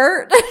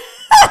Rupert.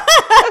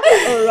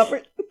 Oh,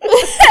 Rupert.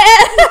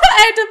 I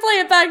had to play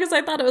it back because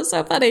I thought it was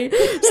so funny.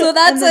 So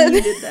that's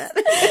a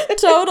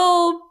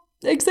total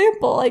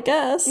example, I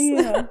guess.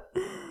 Yeah.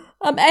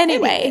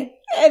 Anyway.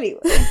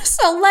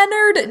 So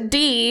Leonard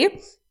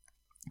D,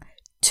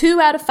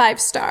 2 out of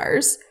 5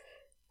 stars.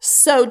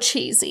 So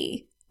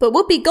cheesy. But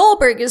Whoopi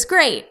Goldberg is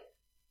great.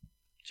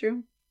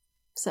 True.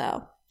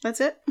 So. That's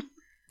it?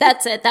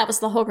 That's it. That was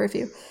the whole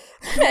review.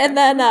 And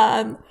then,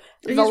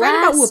 the last.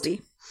 Right about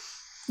Whoopi.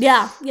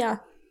 Yeah, yeah.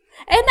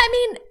 And I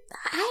mean,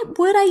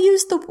 would I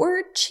use the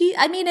word cheesy?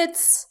 I mean,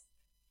 it's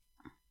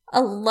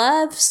a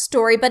love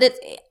story, but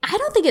I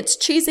don't think it's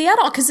cheesy at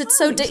all because it's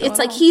it's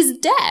like he's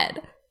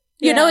dead.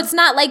 You know, Yeah. it's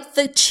not like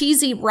the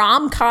cheesy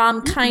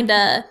rom-com kind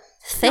of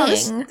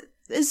thing. No,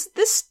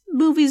 this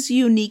movie's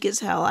unique as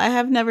hell. I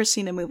have never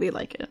seen a movie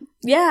like it.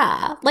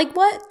 Yeah. Like,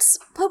 what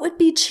would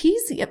be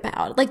cheesy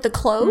about it? Like, the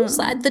clothes?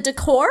 The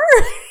decor?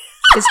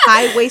 His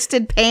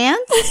high-waisted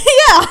pants?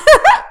 Yeah.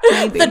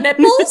 Maybe. The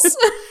nipples?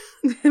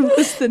 It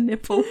was the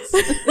nipples.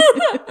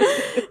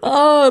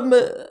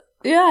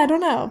 Yeah, I don't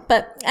know.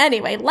 But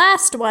anyway,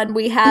 last one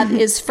we have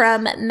is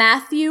from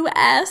Matthew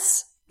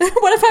S.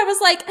 What if I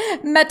was like,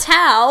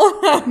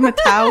 Mattel?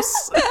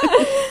 Mataus.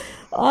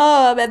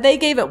 And they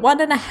gave it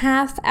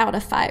 1.5 out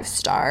of 5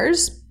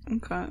 stars.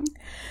 Okay.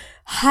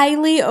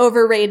 Highly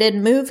overrated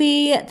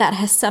movie that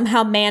has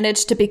somehow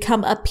managed to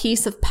become a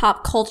piece of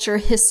pop culture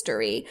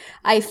history.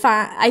 I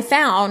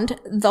found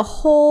the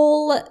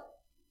whole...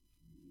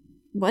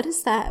 What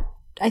is that?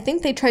 I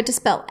think they tried to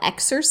spell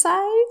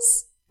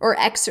exercise or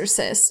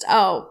exorcist.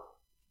 Oh.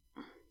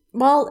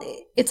 Well,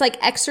 it's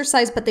like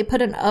exercise, but they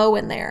put an O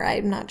in there.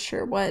 I'm not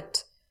sure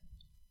what.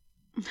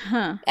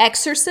 Huh.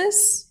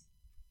 Exorcist?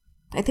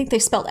 I think they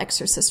spelled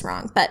exorcist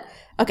wrong. But,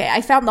 okay,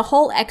 I found the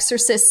whole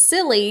Exorcist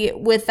silly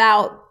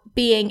without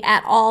being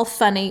at all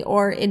funny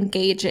or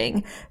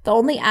engaging. The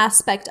only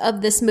aspect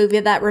of this movie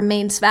that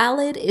remains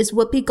valid is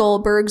Whoopi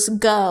Goldberg's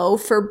go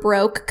for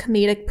broke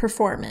comedic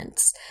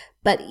performance.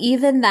 But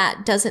even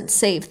that doesn't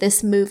save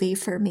this movie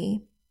for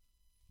me.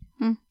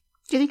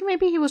 Do you think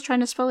maybe he was trying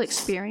to spell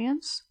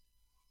experience?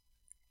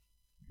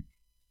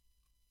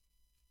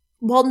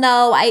 Well,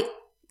 no,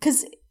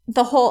 because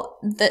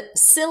the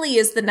silly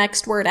is the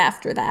next word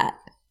after that.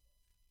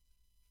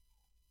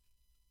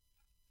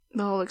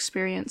 The whole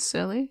experience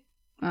silly?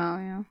 Oh,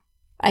 yeah.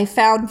 I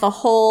found the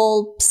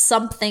whole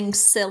something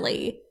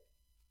silly.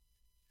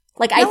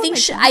 Like, I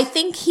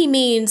think he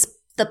means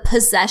the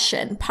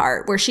possession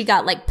part where she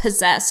got like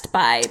possessed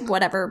by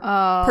whatever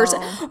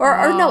person.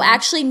 Or no,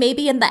 actually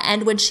maybe in the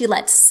end when she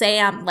lets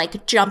Sam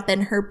like jump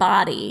in her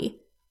body.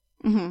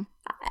 Mm-hmm.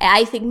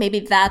 I think maybe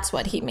that's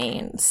what he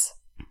means.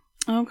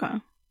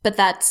 Okay. But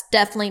that's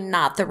definitely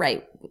not the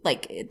right,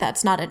 like,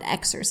 that's not an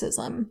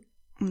exorcism.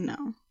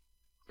 No.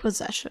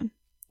 Possession.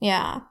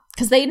 Yeah.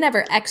 Because they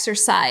never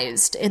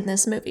exercised in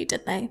this movie,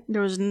 did they?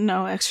 There was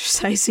no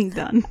exercising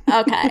done.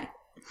 Okay.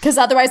 Because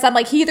otherwise I'm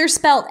like, he either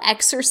spelled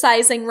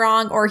exercising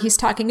wrong or he's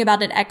talking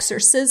about an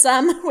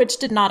exorcism, which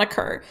did not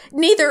occur.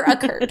 Neither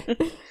occurred.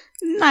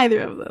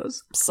 Neither of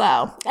those.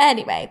 So,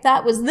 anyway,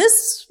 that was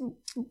this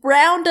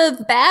round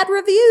of bad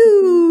reviews.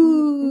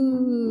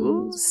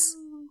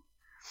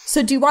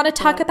 So, do you want to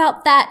talk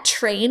about that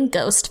train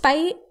ghost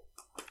fight?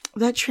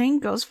 That train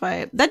ghost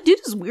fight. That dude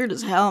is weird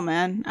as hell,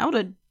 man. I would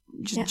have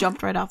just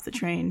jumped right off the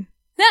train.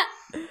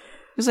 He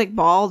was like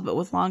bald, but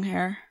with long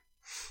hair.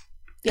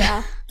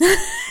 Yeah.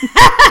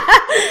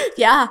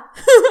 Yeah.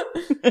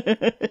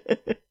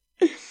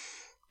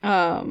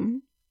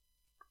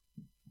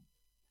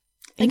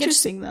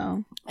 Interesting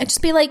though. I'd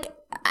just be like,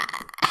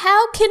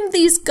 how can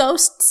these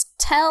ghosts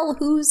tell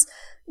who's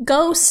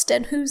ghost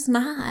and who's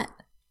not?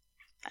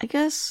 I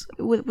guess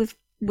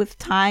with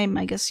time,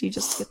 I guess you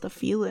just get the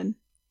feeling.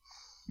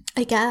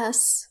 I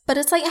guess. But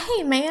it's like,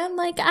 hey man,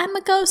 like, I'm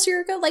a ghost,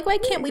 you're a ghost. Like, why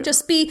can't we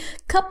just be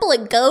a couple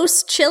of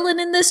ghosts chilling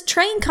in this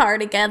train car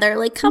together?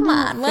 Like, come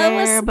on.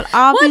 Fair, but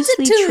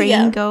obviously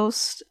Train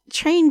Ghost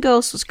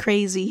was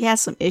crazy. He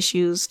has some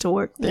issues to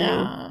work through.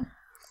 Yeah.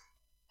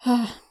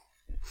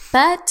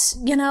 But,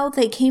 you know,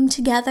 they came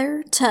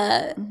together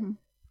to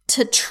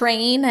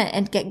train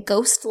and get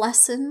ghost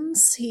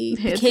lessons. He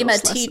became a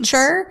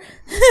teacher.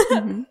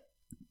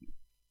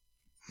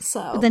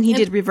 So, but then he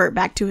did revert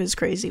back to his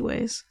crazy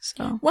ways.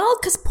 So, well,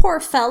 because poor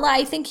fella,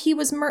 I think he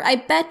was. I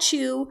bet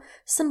you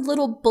some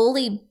little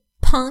bully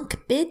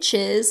punk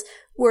bitches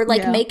were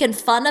like making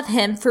fun of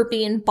him for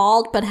being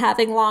bald but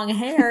having long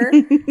hair,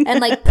 and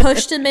like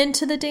pushed him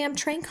into the damn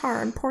train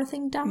car, and poor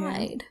thing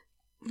died.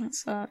 Yeah. That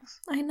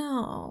sucks. I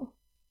know.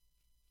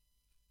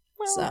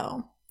 Well,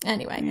 so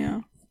anyway,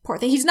 yeah. Poor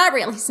thing. He's not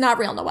real. He's not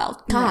real,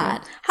 Noelle.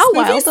 God, how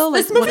wild though!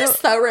 Like, this movie's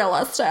so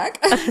realistic.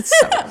 It's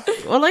so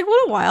well, like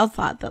what a wild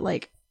thought that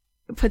like.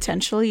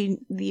 Potentially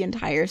the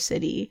entire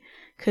city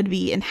could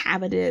be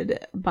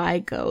inhabited by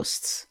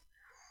ghosts.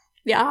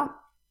 Yeah.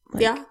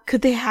 Like, yeah.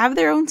 Could they have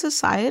their own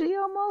society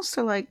almost?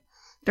 Or like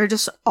they're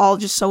just all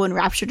just so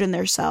enraptured in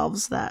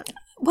themselves that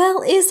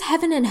well, is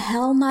heaven and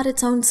hell not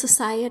its own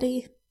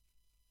society?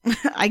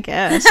 I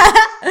guess.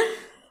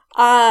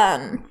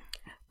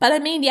 But I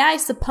mean, yeah, I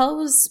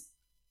suppose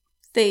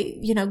they,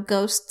 you know,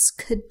 ghosts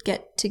could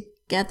get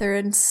together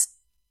and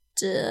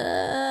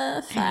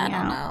stuff. I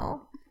don't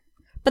know.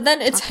 But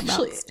then it's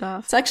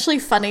actually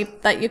funny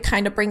that you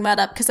kind of bring that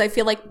up because I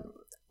feel like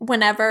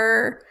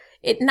whenever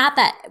not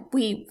that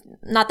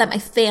my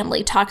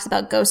family talks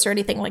about ghosts or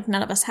anything, like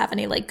none of us have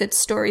any like good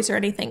stories or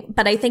anything,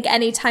 but I think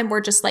anytime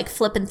we're just like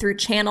flipping through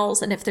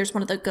channels and if there's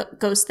one of the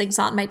ghost things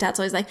on, my dad's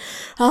always like,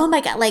 oh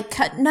my God, like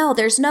no,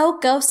 there's no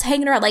ghosts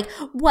hanging around. Like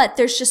what?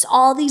 There's just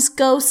all these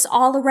ghosts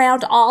all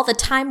around all the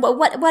time.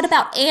 What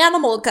about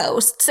animal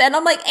ghosts? And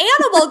I'm like,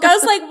 animal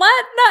ghosts? Like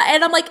what? No.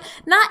 And I'm like,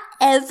 not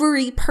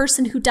every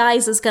person who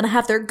dies is going to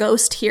have their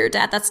ghost here,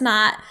 Dad. That's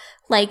not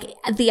like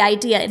the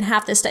idea in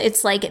half this stuff,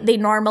 it's like they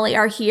normally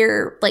are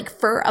here like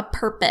for a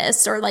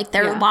purpose, or like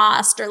they're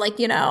lost, or like,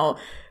 you know,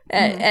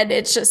 and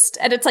it's just,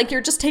 and it's like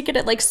you're just taking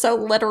it like so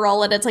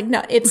literal, and it's like,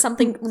 no, it's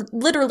something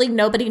literally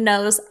nobody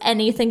knows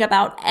anything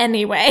about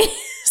anyway.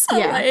 So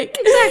like,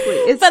 exactly.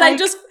 It's but like,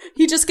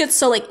 he just gets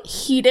so like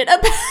heated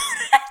about it.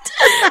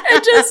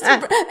 And just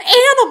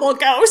animal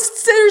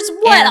ghosts. There's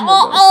what?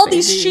 All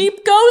these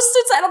sheep ghosts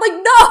inside. I'm like,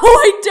 no,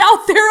 I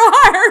doubt there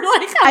are.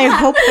 Like, I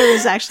hope there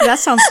is actually. That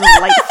sounds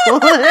delightful.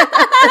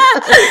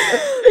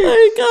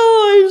 My God,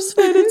 I just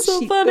find it so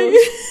Sheep funny.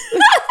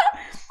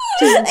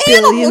 Just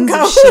billions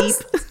of sheep.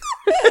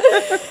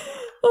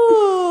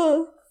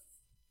 Oh.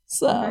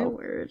 So, My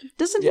word.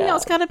 Doesn't you know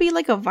it's gotta be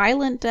like a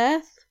violent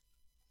death?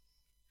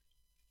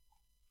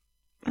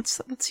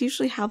 That's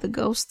usually how the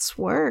ghosts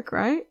work,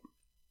 right?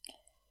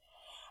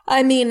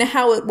 I mean,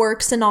 how it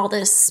works in all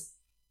this,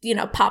 you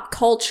know, pop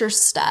culture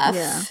stuff.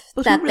 Yeah.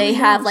 That they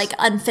have like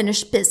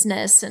unfinished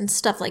business and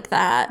stuff like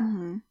that.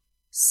 Mm-hmm.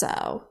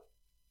 So,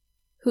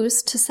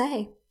 who's to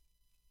say?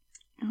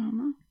 I don't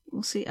know.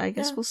 We'll see. I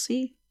guess we'll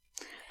see.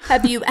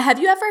 Have you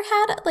ever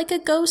had like a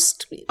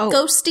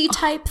ghosty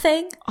type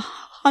thing?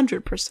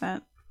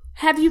 100%.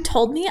 Have you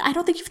told me? I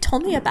don't think you've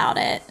told me about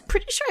it.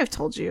 Pretty sure I've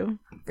told you.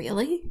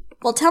 Really?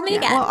 Well, tell me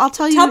again. Well, I'll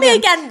tell you. Tell me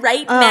again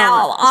right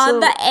now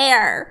on the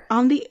air.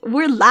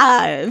 We're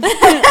live.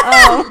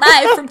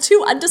 Live from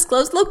 2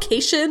 undisclosed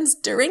locations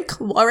during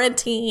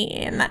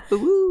quarantine.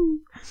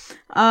 Ooh.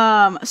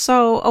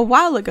 So a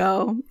while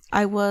ago,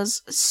 I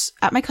was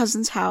at my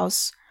cousin's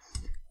house.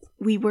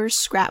 We were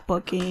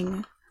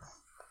scrapbooking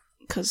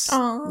because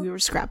we were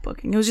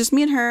scrapbooking. It was just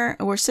me and her.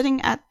 And we're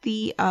sitting at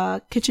the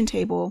kitchen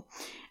table,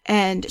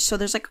 and so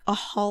there's like a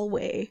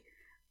hallway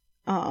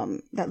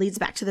that leads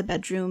back to the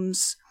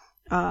bedrooms,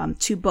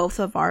 to both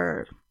of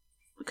our,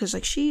 because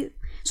like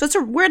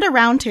we're at a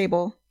round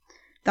table.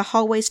 The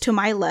hallway's to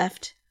my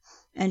left,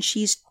 and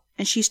she's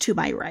to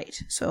my right.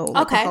 So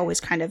like, the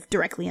hallway's kind of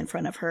directly in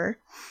front of her.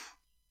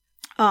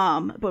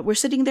 But we're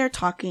sitting there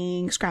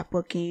talking,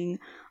 scrapbooking,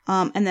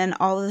 and then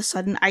all of a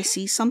sudden I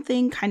see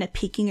something kind of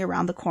peeking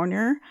around the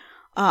corner.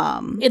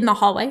 In the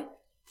hallway?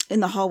 In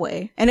the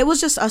hallway. And it was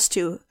just us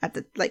two at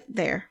the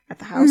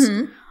house.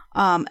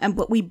 Mm-hmm.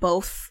 But we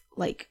both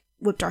like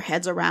whipped our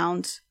heads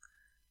around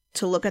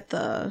to look at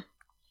the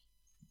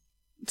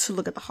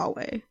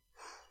hallway.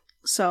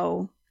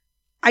 So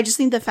I just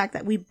think the fact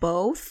that we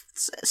both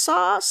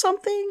saw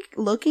something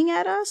looking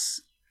at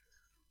us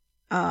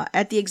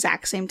at the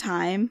exact same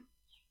time.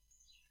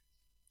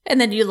 And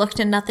then you looked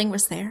and nothing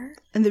was there?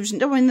 And there was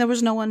no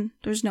one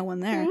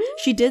there. Mm-hmm.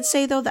 She did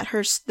say though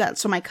that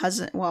so my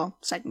cousin, well,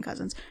 second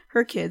cousins,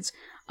 her kids,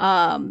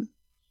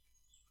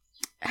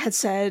 had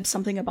said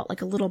something about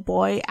like a little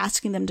boy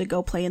asking them to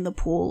go play in the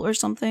pool or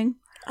something.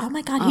 Oh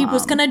my God, he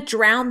was gonna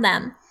drown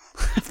them.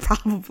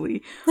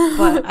 Probably.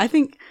 But I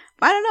don't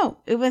know.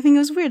 I think it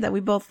was weird that we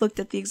both looked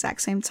at the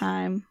exact same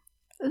time.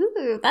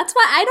 Ooh, that's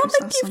why I don't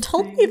think you've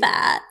told me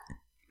that.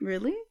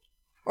 Really?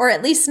 Or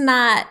at least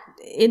not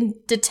in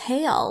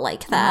detail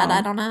like that.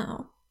 I don't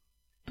know.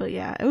 But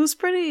yeah, it was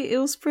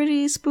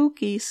pretty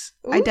spooky.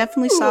 Ooh. I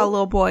definitely saw a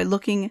little boy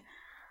looking.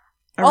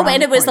 Oh,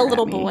 and it was a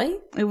little boy?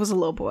 It was a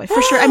little boy,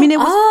 for sure. I mean, it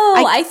was...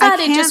 I thought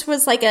it just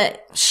was like a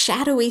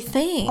shadowy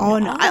thing. Oh,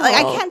 no.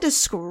 I can't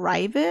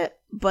describe it,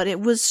 but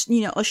it was,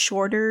 a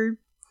shorter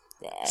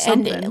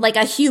something. And like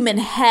a human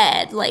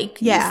head.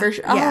 Like, yeah. For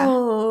sure. Yeah.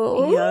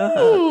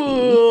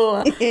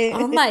 Oh.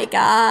 Oh my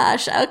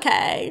gosh.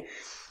 Okay.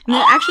 And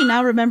actually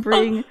now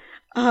remembering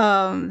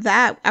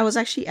that I was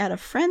actually at a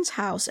friend's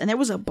house, and there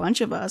was a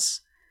bunch of us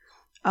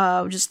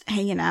just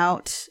hanging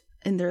out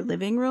in their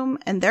living room,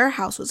 and their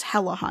house was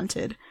hella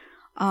haunted.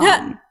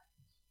 And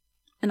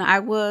I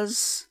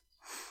was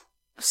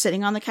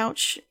sitting on the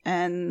couch,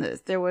 and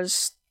there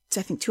was,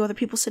 I think, 2 other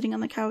people sitting on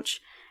the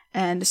couch,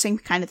 and the same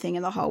kind of thing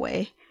in the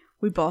hallway.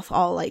 We both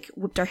all like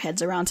whipped our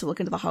heads around to look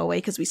into the hallway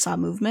because we saw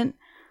movement.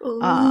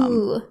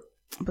 Ooh.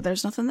 But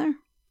there's nothing there.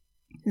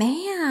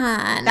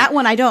 Man, that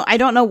one I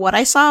don't know what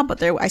I saw,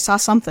 but I saw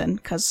something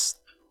because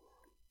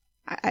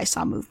I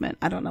saw movement.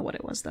 I don't know what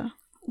it was though.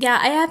 Yeah,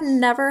 I have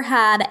never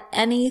had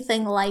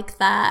anything like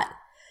that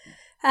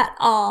at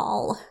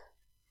all.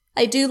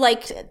 I do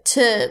like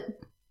to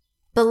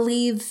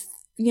believe,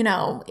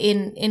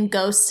 in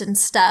ghosts and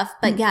stuff,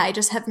 but yeah, I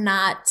just have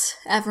not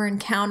ever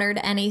encountered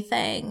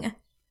anything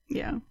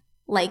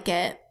like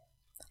it.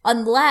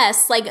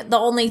 Unless, like, the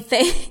only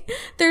thing,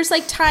 there's,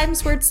 like,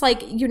 times where it's,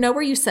 like,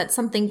 where you set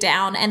something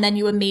down and then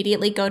you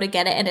immediately go to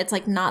get it and it's,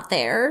 like, not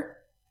there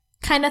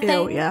kind of thing.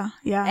 Oh, yeah.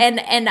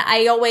 And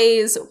I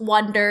always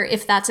wonder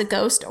if that's a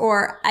ghost,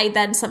 or I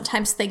then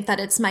sometimes think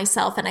that it's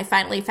myself and I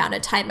finally found a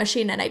time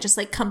machine and I just,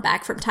 like, come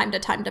back from time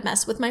to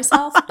mess with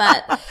myself,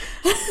 but...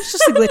 It's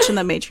just a glitch in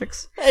the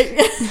Matrix.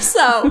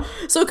 So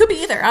it could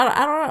be either.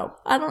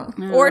 I don't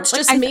know. Or it's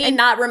just me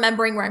not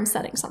remembering where I'm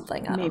setting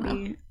something. I don't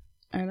know.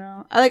 I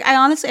know.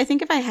 I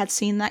think if I had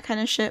seen that kind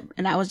of shit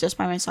and I was just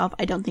by myself,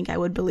 I don't think I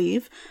would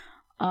believe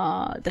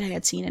that I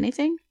had seen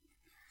anything.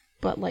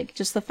 But, like,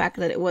 just the fact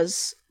that it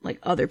was, like,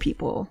 other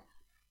people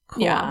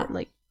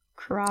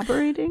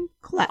corroborating.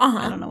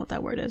 I don't know what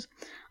that word is.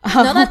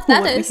 No, that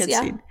what we is, had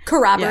yeah. seen.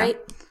 Corroborate.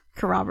 Yeah.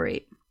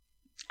 Corroborate.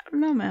 I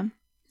don't know, man.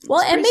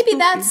 Well, It's and pretty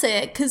maybe spooky. that's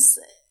it, because,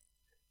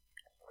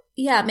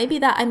 yeah, maybe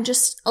that I'm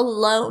just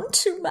alone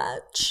too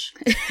much.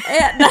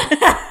 And,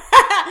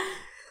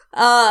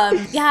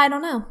 yeah, I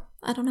don't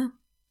know.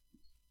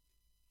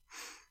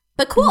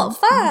 But cool,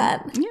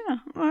 fun. Yeah,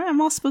 all right,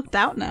 I'm all spooked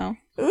out now.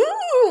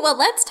 Ooh, well,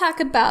 let's talk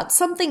about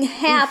something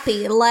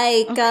happy,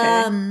 like,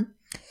 Okay.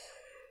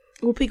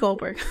 Whoopi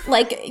Goldberg.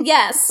 like,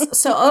 yes.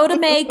 So Oda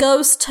Mae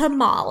goes to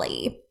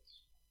Molly,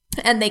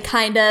 and they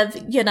kind of,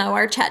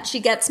 our chat. She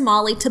gets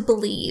Molly to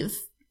believe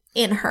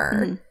in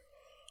her,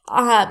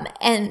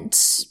 and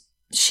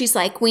she's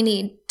like, "We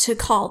need to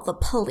call the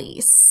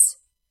police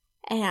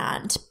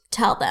and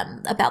tell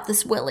them about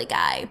this Willie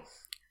guy."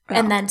 Oh.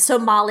 And then, so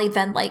Molly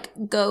then, like,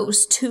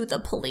 goes to the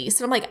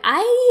police. And I'm like,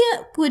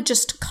 I would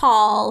just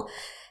call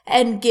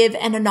and give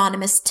an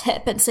anonymous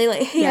tip and say,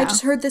 like, hey, I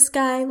just heard this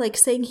guy, like,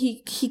 saying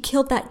he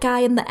killed that guy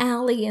in the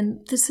alley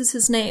and this is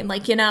his name.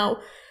 Like,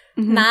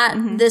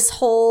 not this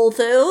whole,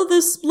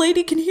 this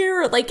lady can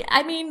hear it. Like,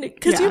 I mean,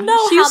 because Yeah, you know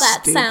she's how that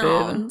stupid.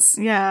 sounds.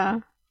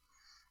 Yeah.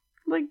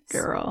 Like,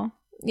 girl.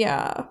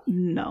 Yeah.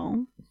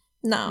 No,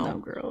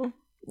 No. girl.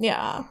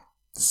 Yeah.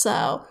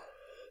 So,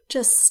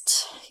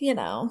 just,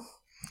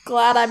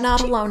 glad I'm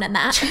not alone in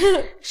that.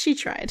 She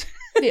tried.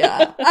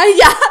 Yeah.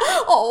 Yeah.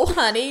 Oh,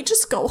 honey,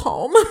 just go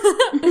home.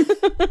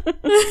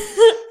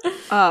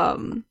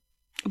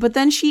 But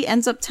then she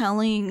ends up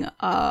telling,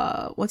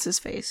 what's his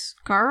face?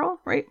 Carl,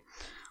 right?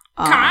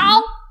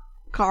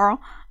 Carl,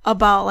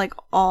 about, like,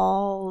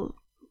 all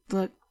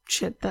the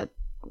shit that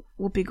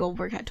Whoopi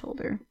Goldberg had told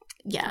her.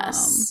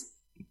 Yes.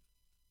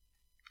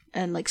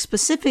 And, like,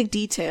 specific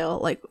detail,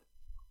 like,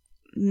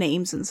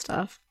 names and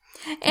stuff.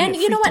 And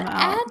it you know freaked what?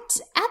 him out.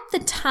 At the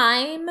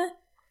time,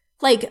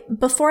 like,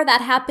 before that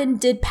happened,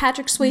 did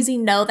Patrick Swayze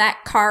know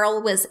that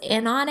Carl was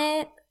in on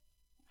it?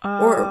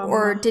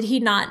 Or did he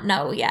not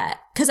know yet?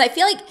 Because I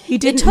feel like he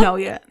didn't know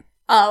yet.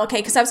 Oh, okay.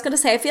 Because I was going to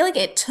say, I feel like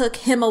it took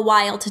him a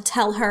while to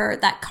tell her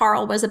that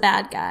Carl was a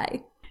bad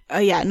guy.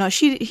 Yeah, no,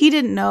 he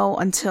didn't know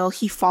until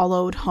he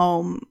followed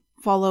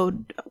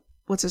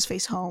what's his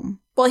face home.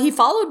 Well, he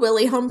followed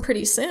Willie home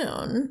pretty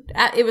soon.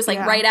 It was like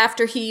right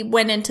after he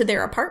went into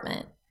their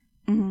apartment.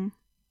 Mm-hmm.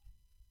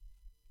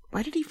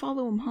 Why did he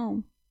follow him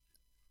home?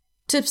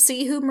 To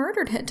see who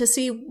murdered him, to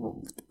see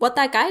what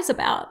that guy's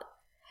about.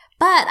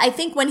 But I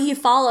think when he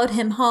followed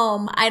him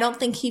home, I don't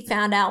think he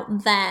found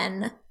out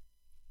then.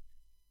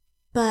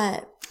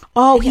 But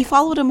he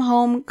followed him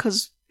home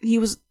because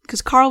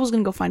Carl was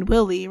gonna go find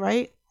Willie,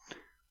 right?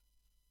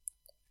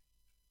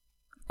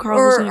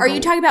 Or are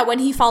you talking about when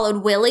he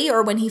followed Willie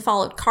or when he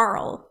followed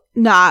Carl?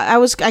 Nah,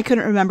 I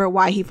couldn't remember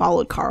why he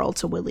followed Carl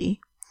to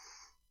Willie.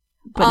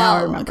 But now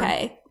I remember.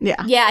 Okay.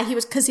 Yeah. Yeah, he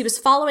was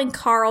following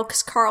Carl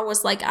because Carl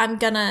was like, I'm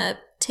gonna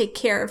take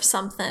care of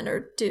something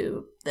or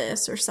do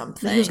this or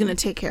something. He was gonna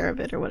take care of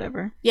it or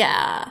whatever.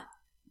 Yeah.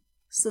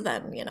 So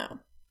then,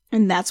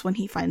 And that's when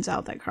he finds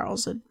out that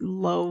Carl's a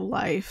low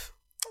life,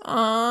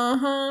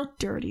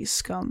 dirty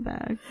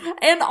scumbag.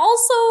 And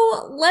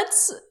also,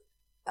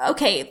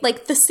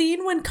 like the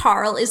scene when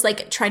Carl is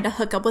like trying to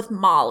hook up with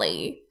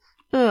Molly.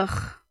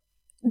 Ugh.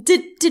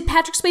 Did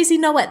Patrick Swayze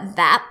know at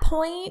that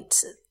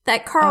point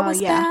that Carl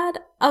was bad?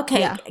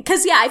 Okay,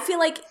 because I feel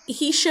like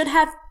he should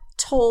have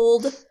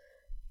told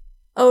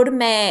Oda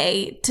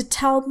Mae to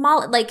tell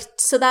Molly, like,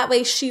 so that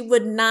way she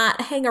would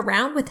not hang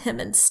around with him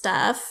and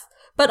stuff.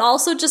 But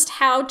also just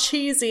how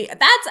cheesy.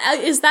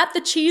 Is that the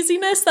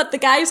cheesiness that the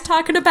guy's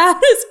talking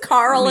about? Is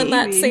Carl in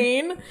that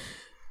scene?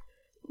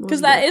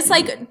 Because that is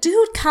like,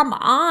 dude, come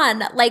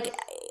on. Like,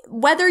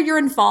 whether you're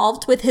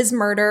involved with his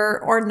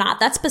murder or not,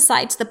 that's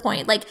besides the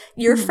point. Like,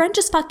 your friend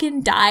just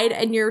fucking died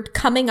and you're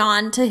coming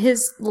on to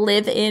his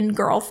live-in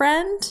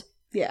girlfriend?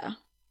 Yeah.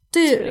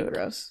 Dude. It's pretty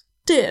gross.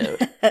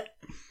 Dude.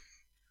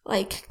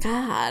 Like,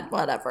 God,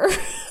 whatever.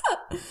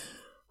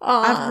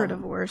 I've heard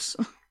of worse.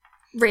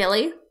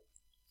 Really?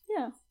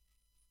 Yeah.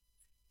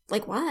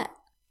 Like what?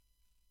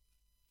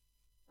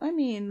 I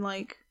mean,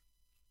 like,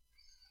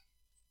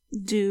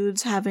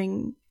 dudes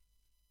having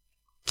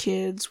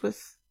kids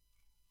with,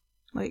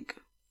 like,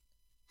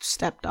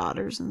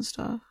 stepdaughters and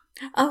stuff.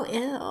 Oh,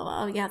 ew.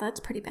 Oh, yeah,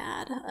 that's pretty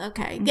bad.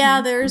 Okay.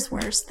 Yeah, there's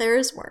worse.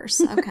 There's worse.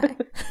 Okay.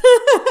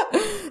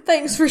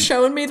 Thanks for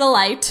showing me the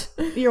light.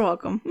 You're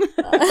welcome.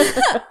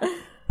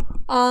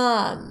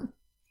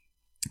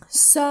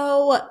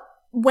 So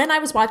when I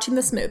was watching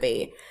this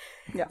movie,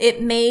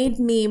 it made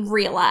me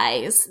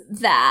realize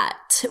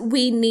that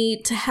we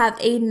need to have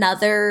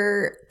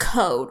another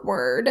code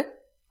word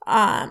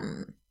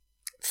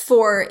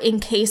for in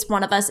case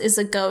one of us is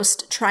a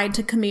ghost trying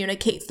to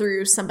communicate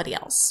through somebody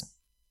else.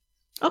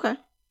 Okay.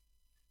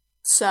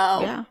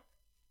 So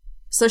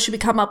should we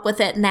come up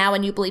with it now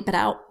and you bleep it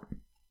out?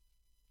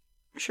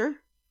 Sure.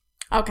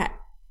 Okay.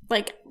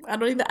 Like,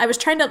 I was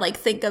trying to, like,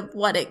 think of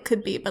what it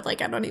could be, but,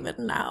 like, I don't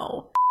even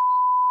know.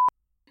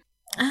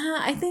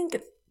 I think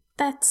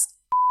that's...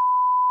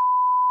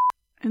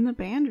 In the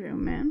band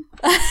room, man.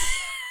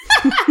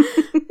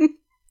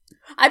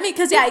 I mean,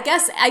 because I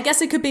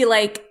guess it could be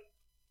like,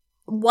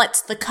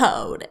 what's the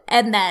code?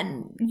 And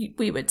then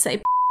we would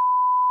say,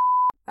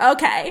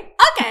 okay.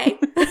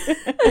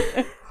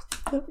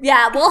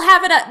 Yeah, we'll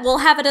have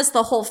it as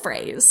the whole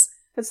phrase.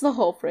 That's the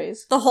whole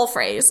phrase. The whole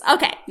phrase.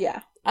 Okay.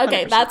 Yeah.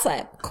 Okay, 100%. that's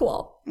it.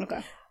 Cool.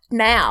 Okay.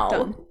 Now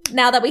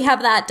that we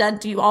have that done,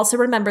 do you also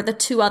remember the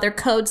 2 other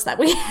codes that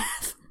we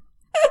have?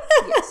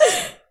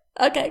 Yes.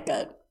 Okay,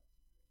 good.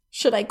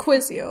 Should I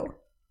quiz you?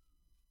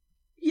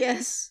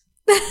 Yes.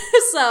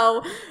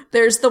 So,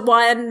 there's the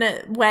one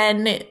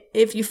when,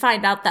 if you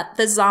find out that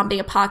the zombie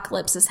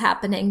apocalypse is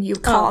happening, you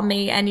call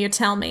me and you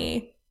tell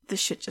me. This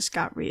shit just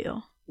got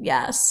real.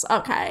 Yes,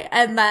 okay.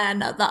 And then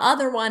the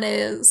other one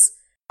is,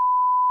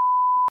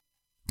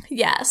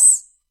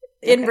 yes,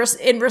 in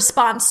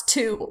response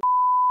to.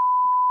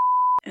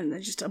 And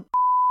then just a.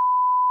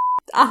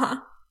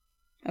 Uh-huh.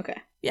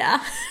 Okay.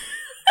 Yeah.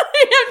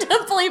 You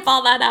have to bleep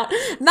all that out.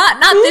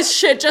 Not this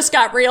shit just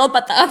got real,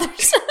 but the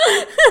others.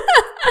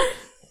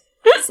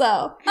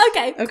 So,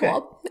 okay,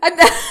 cool. I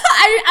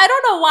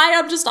don't know why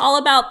I'm just all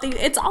about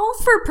it's all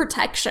for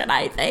protection,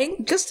 I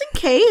think. Just in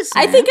case,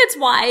 man. I think it's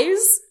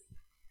wise.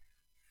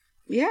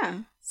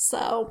 Yeah.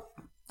 So,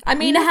 I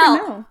mean, You never hell,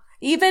 know.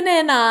 even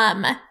in,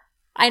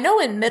 I know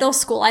in middle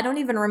school, I don't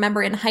even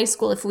remember in high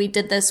school if we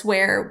did this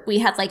where we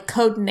had like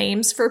code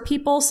names for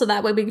people so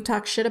that way we could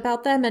talk shit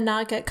about them and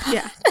not get caught.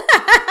 Yeah.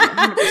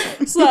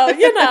 100%. So,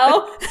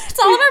 it's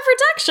all about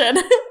protection.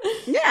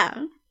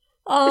 Yeah.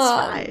 It's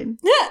fine.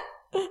 Yeah.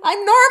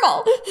 I'm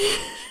normal.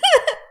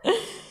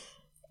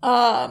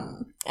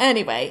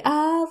 Anyway,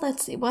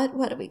 let's see.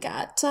 What do we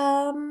got?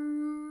 I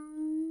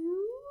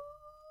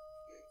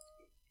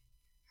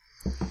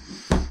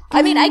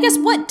mean, I guess,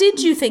 what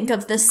did you think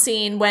of the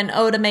scene when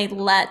Otome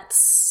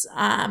lets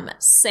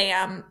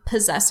Sam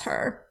possess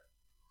her?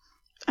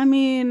 I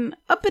mean,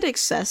 a bit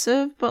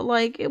excessive, but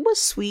like, it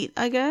was sweet,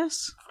 I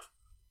guess.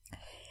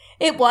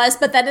 It was,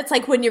 but then it's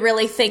like when you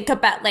really think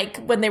about like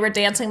when they were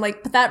dancing,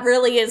 like, but that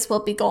really is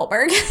Whoopi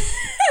Goldberg.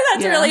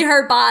 That's really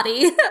her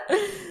body.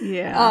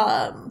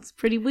 Yeah. It's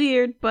pretty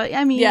weird, but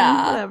I mean,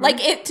 whatever.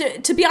 Like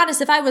to be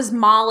honest, if I was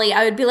Molly,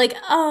 I would be like,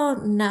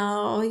 oh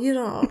no, you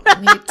don't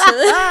need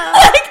to.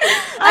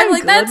 I'm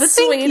like, good, that's but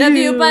sweet of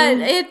you, but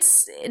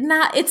it's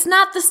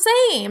not the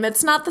same.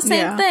 It's not the same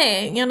Yeah.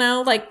 thing,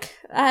 like,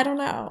 I don't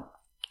know.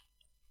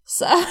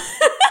 So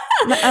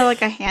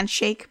like a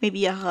handshake,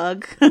 maybe a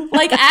hug.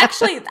 like,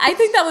 actually, I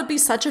think that would be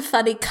such a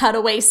funny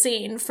cutaway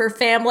scene for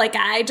Family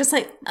Guy. Just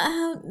like,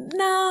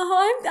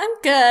 no,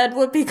 I'm good.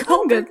 Would be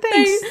cool. I'm good.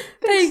 Thanks.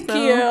 Thank Thanks,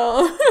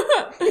 you.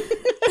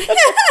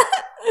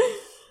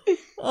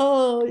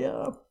 Oh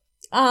yeah.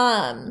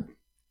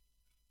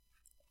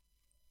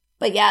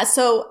 But yeah.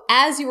 So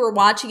as you were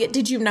watching it,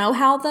 did you know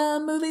how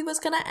the movie was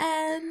gonna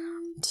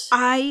end?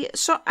 I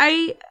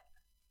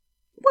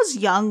was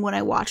young when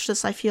I watched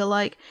this, I feel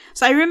like.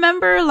 So I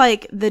remember,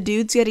 like, the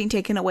dudes getting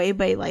taken away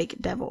by, like,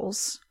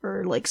 devils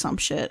or, like, some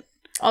shit.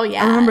 Oh,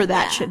 yeah. I remember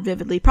that shit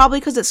vividly. Probably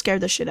because it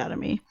scared the shit out of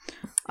me.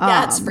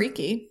 Yeah, it's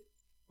freaky.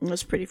 It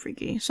was pretty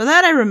freaky. So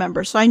that I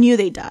remember. So I knew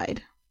they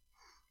died.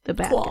 The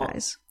bad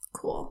guys.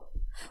 Cool.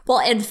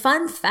 Well, and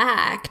fun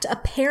fact,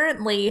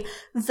 apparently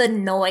the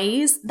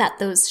noise that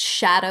those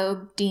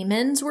shadow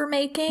demons were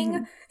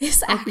making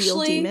is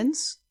actually... real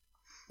demons?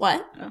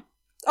 What?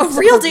 Oh,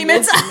 real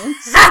demons.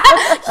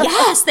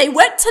 Yes, they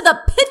went to the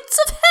pits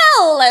of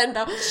hell and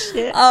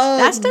shit.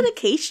 That's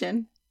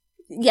dedication.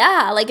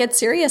 Yeah, like, it's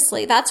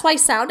seriously. That's why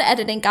sound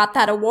editing got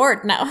that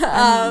award. No.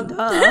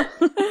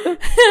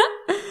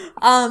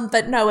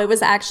 But no, it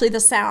was actually the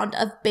sound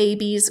of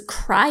babies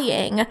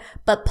crying,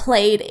 but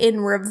played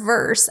in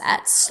reverse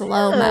at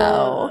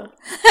slow-mo.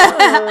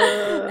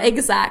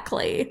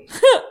 Exactly.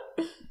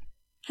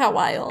 How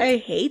wild. I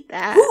hate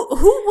that.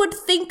 Who would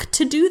think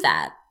to do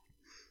that?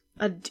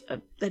 I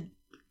don't even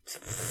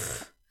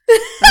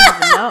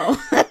know.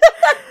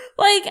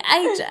 Like,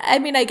 I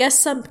mean, I guess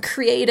some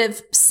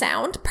creative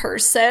sound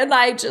person.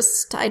 I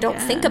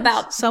don't think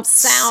about some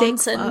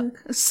sounds sick and...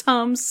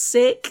 some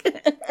sick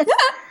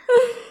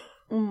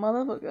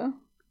motherfucker.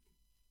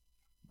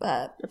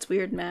 But that's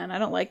weird, man. I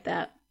don't like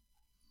that.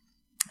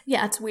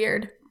 Yeah, it's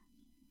weird.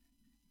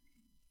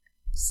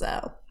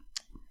 So.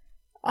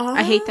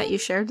 I hate that you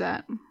shared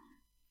that.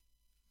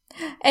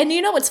 And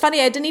you know what's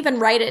funny? I didn't even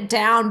write it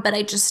down, but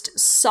I just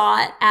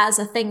saw it as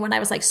a thing when I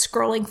was like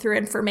scrolling through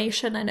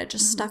information and it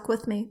just stuck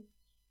with me.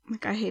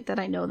 Like, I hate that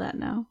I know that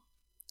now.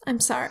 I'm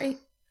sorry.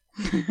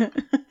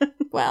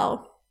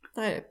 Well,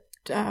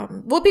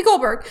 Whoopi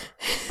Goldberg.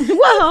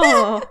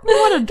 Whoa,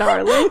 what a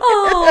darling.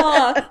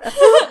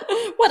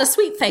 Oh, what a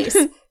sweet face.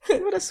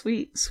 What a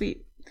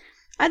sweet.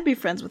 I'd be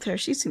friends with her.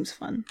 She seems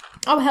fun.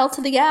 Oh, hell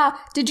to the yeah.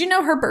 Did you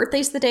know her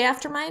birthday's the day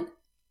after mine?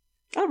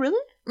 Oh,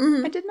 really?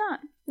 Mm-hmm. I did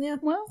not. Yeah.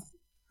 Well,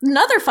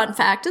 another fun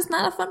fact. Isn't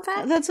that a fun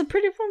fact? That's a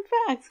pretty fun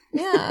fact.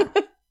 Yeah.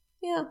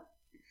 Yeah.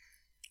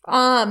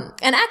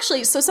 And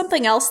actually, so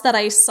something else that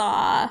I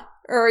saw,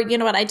 or you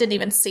know what, I didn't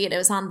even see it. It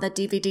was on the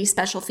DVD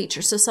special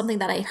feature. So something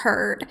that I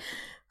heard,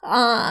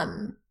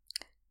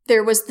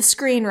 there was the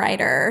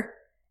screenwriter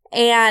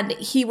and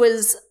he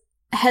was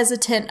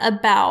hesitant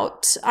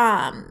about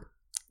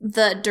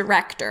the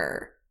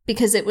director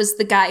because it was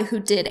the guy who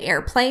did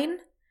Airplane.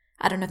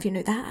 I don't know if you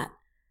knew that.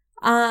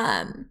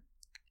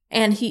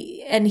 And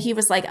he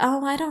was like,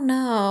 oh, I don't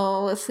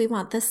know if we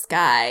want this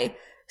guy.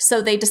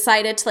 So they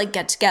decided to like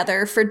get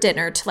together for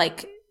dinner to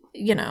like,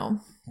 you know,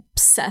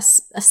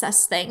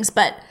 assess things.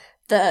 But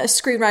the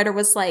screenwriter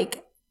was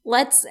like,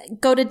 let's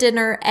go to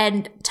dinner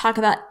and talk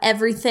about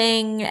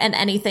everything and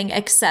anything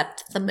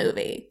except the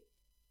movie.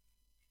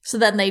 So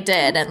then they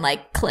did and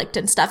like clicked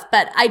and stuff.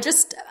 But I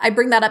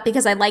bring that up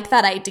because I like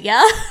that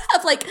idea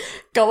of like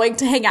going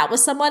to hang out with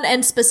someone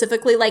and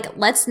specifically like,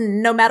 let's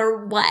no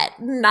matter what,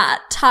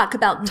 not talk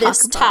about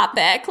this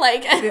topic.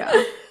 Like,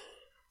 yeah.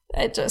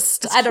 I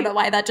don't know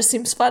why that just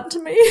seems fun to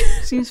me.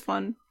 Seems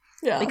fun.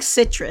 Yeah. Like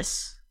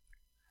citrus.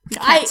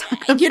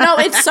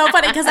 It's so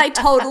funny because I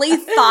totally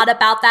thought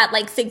about that,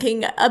 like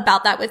thinking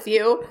about that with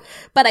you.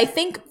 But I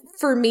think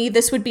for me,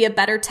 this would be a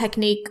better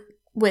technique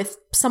with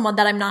someone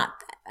that I'm not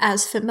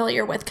as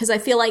familiar with, because I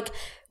feel like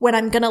when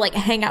I'm gonna like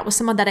hang out with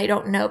someone that I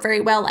don't know very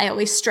well, I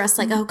always stress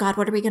like, oh God,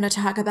 what are we gonna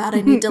talk about?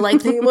 I need to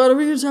like think, what are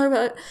we gonna talk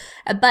about?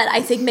 But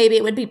I think maybe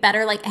it would be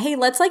better like, hey,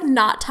 let's like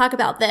not talk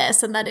about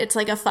this, and then it's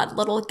like a fun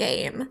little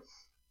game.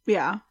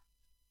 Yeah.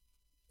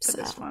 So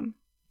that's fun.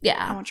 Yeah.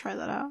 I want to try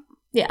that out.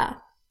 Yeah.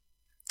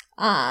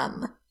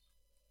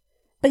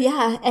 But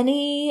yeah,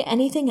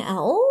 anything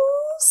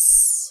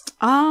else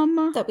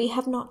that we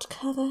have not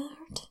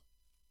covered?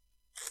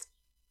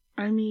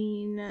 I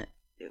mean,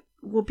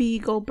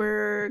 Whoopi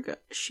Goldberg,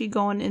 she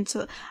going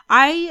into...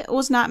 I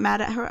was not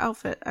mad at her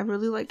outfit. I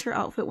really liked her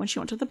outfit when she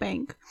went to the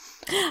bank.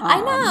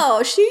 I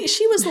know.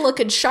 She was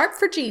looking sharp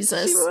for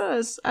Jesus. She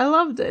was. I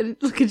loved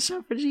it. Looking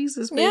sharp for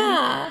Jesus, baby.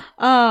 Yeah.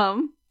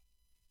 I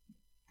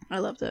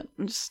loved it.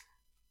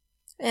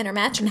 And her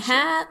matching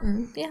hat.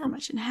 And yeah.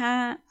 Matching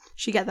hat.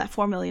 She got that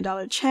 $4 million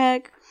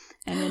check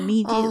and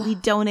immediately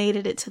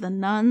donated it to the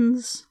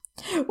nuns.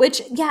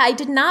 Which, yeah, I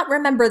did not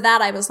remember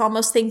that. I was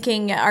almost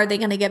thinking, are they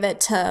going to give it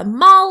to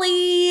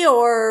Molly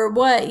or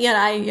what?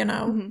 Yeah,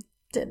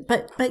 did.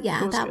 But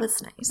yeah, that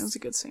was nice. It was a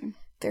good scene.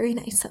 Very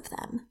nice of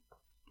them.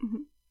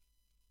 Mm-hmm.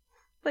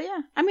 But yeah,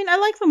 I mean, I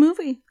like the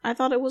movie. I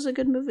thought it was a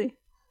good movie.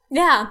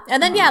 Yeah.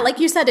 And then, like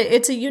you said,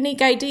 it's a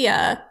unique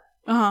idea.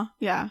 Uh-huh.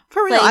 Yeah.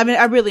 For real. I mean,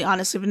 I really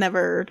honestly have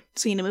never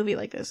seen a movie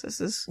like this.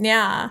 This is...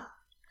 Yeah.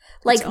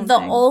 Like,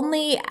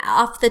 only,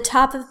 off the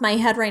top of my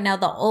head right now,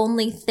 the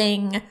only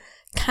thing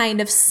kind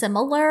of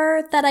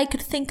similar that I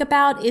could think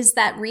about is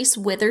that Reese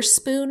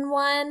Witherspoon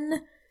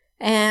one.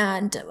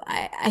 And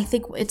I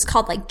think it's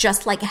called, like,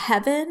 Just Like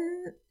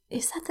Heaven.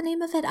 Is that the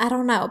name of it? I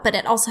don't know. But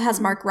it also has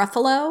Mark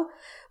Ruffalo.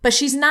 But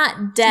she's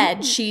not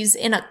dead. She's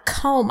in a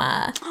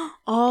coma.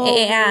 Oh,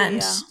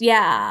 and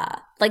yeah.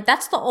 Like,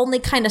 that's the only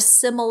kind of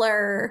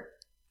similar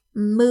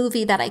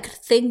movie that I could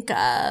think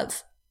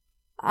of.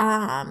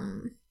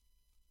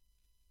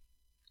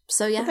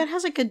 So yeah, but that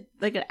has an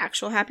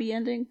actual happy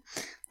ending.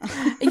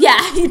 Yeah,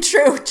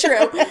 true.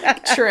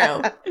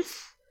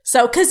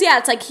 So, because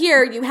it's like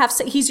here you have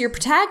he's your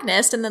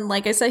protagonist, and then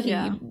like I said, he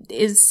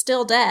is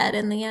still dead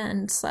in the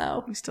end.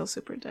 So he's still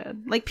super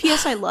dead. Like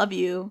P.S. I Love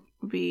You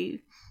would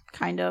be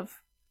kind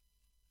of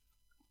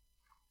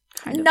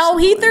no,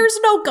 similar. There's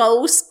no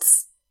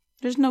ghosts.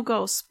 There's no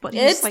ghosts, but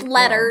it's like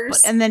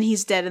letters, and then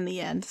he's dead in the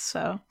end.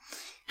 So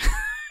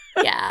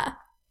yeah.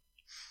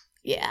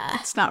 Yeah,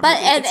 it's not. But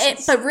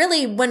but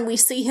really, when we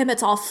see him,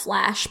 it's all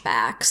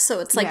flashbacks. So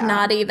it's like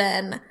not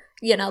even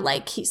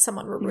like he's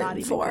someone we're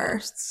rooting for.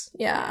 Ghosts.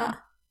 Yeah.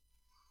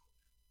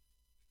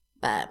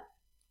 But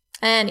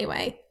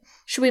anyway,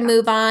 should we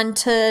move on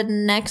to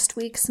next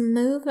week's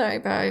movie?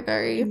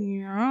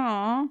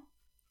 Yeah,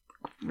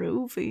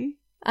 groovy.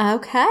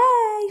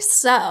 Okay,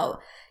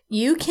 so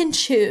you can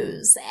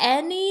choose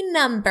any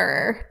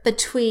number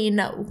between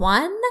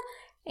 1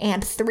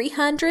 and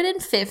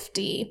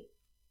 350.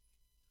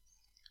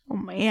 Oh,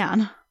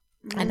 man.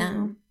 I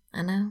know.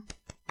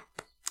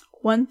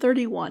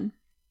 131.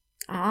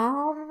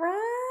 All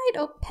right.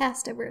 Oh,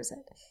 past it. Where is it?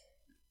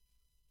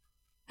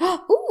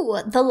 Ooh,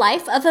 The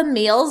Life of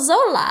Emile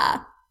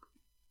Zola.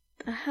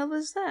 The hell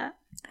is that?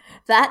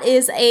 That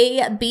is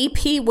a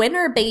BP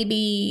winner,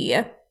 baby.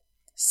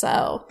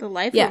 So. The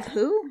life of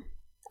who?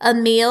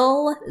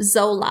 Emile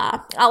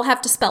Zola. I'll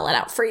have to spell it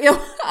out for you. You're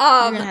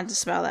going to have to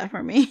spell that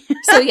for me.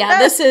 So, yeah,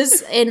 this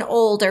is an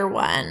older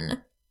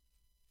one.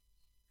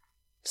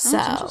 So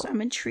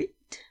I'm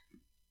intrigued.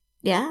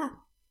 Yeah,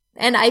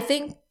 and I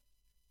think.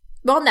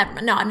 Well,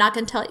 never. No, I'm not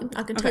going to tell you. I'm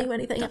not going to tell you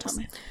anything else. Tell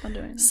me. I'm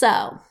doing it.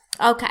 So,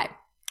 okay,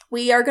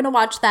 we are going to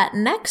watch that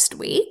next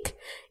week.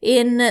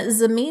 In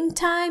the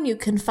meantime, you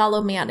can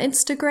follow me on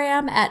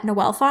Instagram at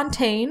Noelle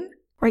Fontaine.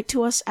 Write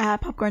to us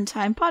at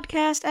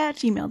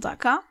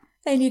popcorntimepodcast@gmail.com.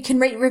 And you can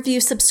rate, review,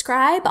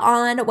 subscribe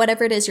on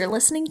whatever it is you're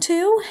listening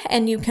to.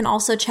 And you can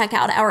also check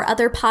out our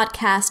other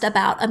podcast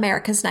about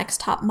America's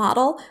Next Top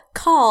Model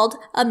called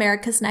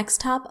America's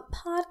Next Top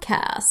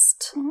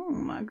Podcast. Oh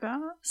my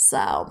God.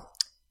 So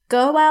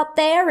go out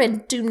there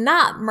and do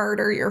not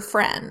murder your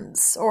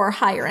friends or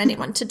hire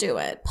anyone to do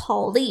it.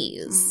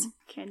 Please.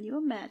 Can you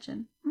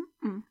imagine?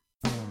 Mm-mm.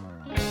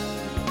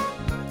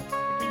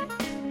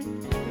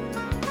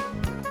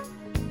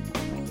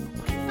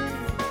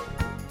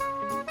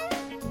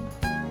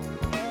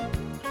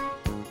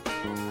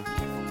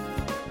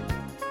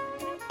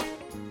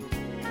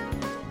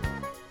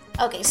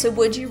 Okay, so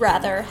would you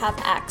rather have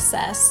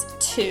access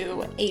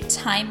to a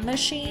time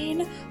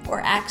machine or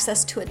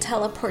access to a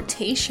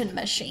teleportation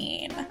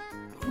machine?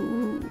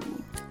 Ooh.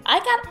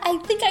 I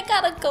think I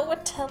gotta go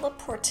with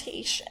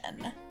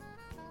teleportation.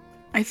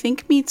 I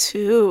think me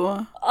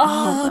too.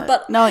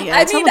 But no, yeah,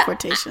 I mean,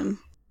 teleportation.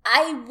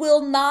 I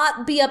will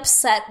not be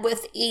upset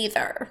with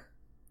either.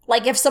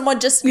 Like if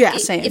someone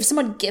same. if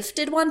someone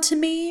gifted one to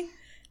me,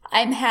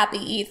 I'm happy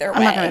either way.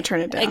 I'm not gonna turn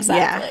it down.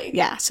 Exactly.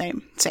 Yeah,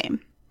 same.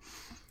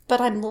 But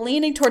I'm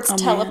leaning towards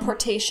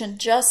teleportation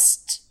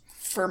just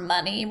for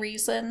money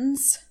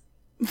reasons.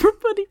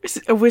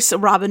 With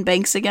Robin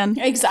Banks again.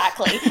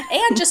 Exactly.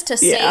 And just to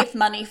save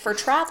money for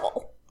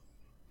travel.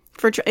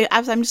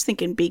 I'm just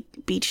thinking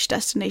beach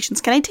destinations.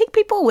 Can I take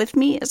people with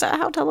me? Is that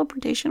how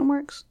teleportation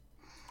works?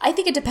 I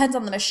think it depends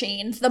on the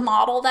machine. The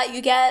model that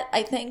you get,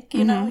 I think,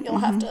 you know, you'll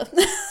have to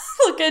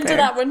look into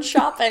that when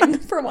shopping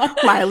for one.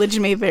 Mileage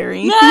may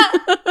vary.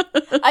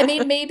 I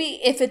mean, maybe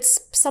if it's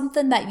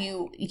something that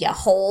you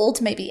hold,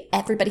 maybe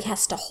everybody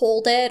has to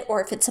hold it.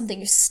 Or if it's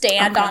something you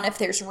stand on, if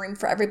there's room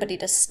for everybody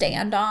to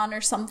stand on or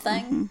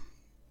something.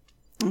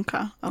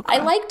 Okay. I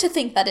like to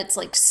think that it's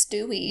like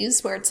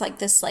Stewie's, where it's like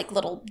this like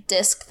little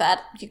disc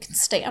that you can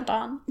stand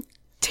on.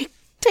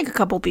 Take a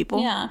couple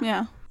people. Yeah.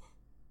 Yeah.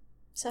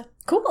 So,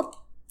 cool.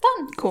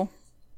 Fun. Cool.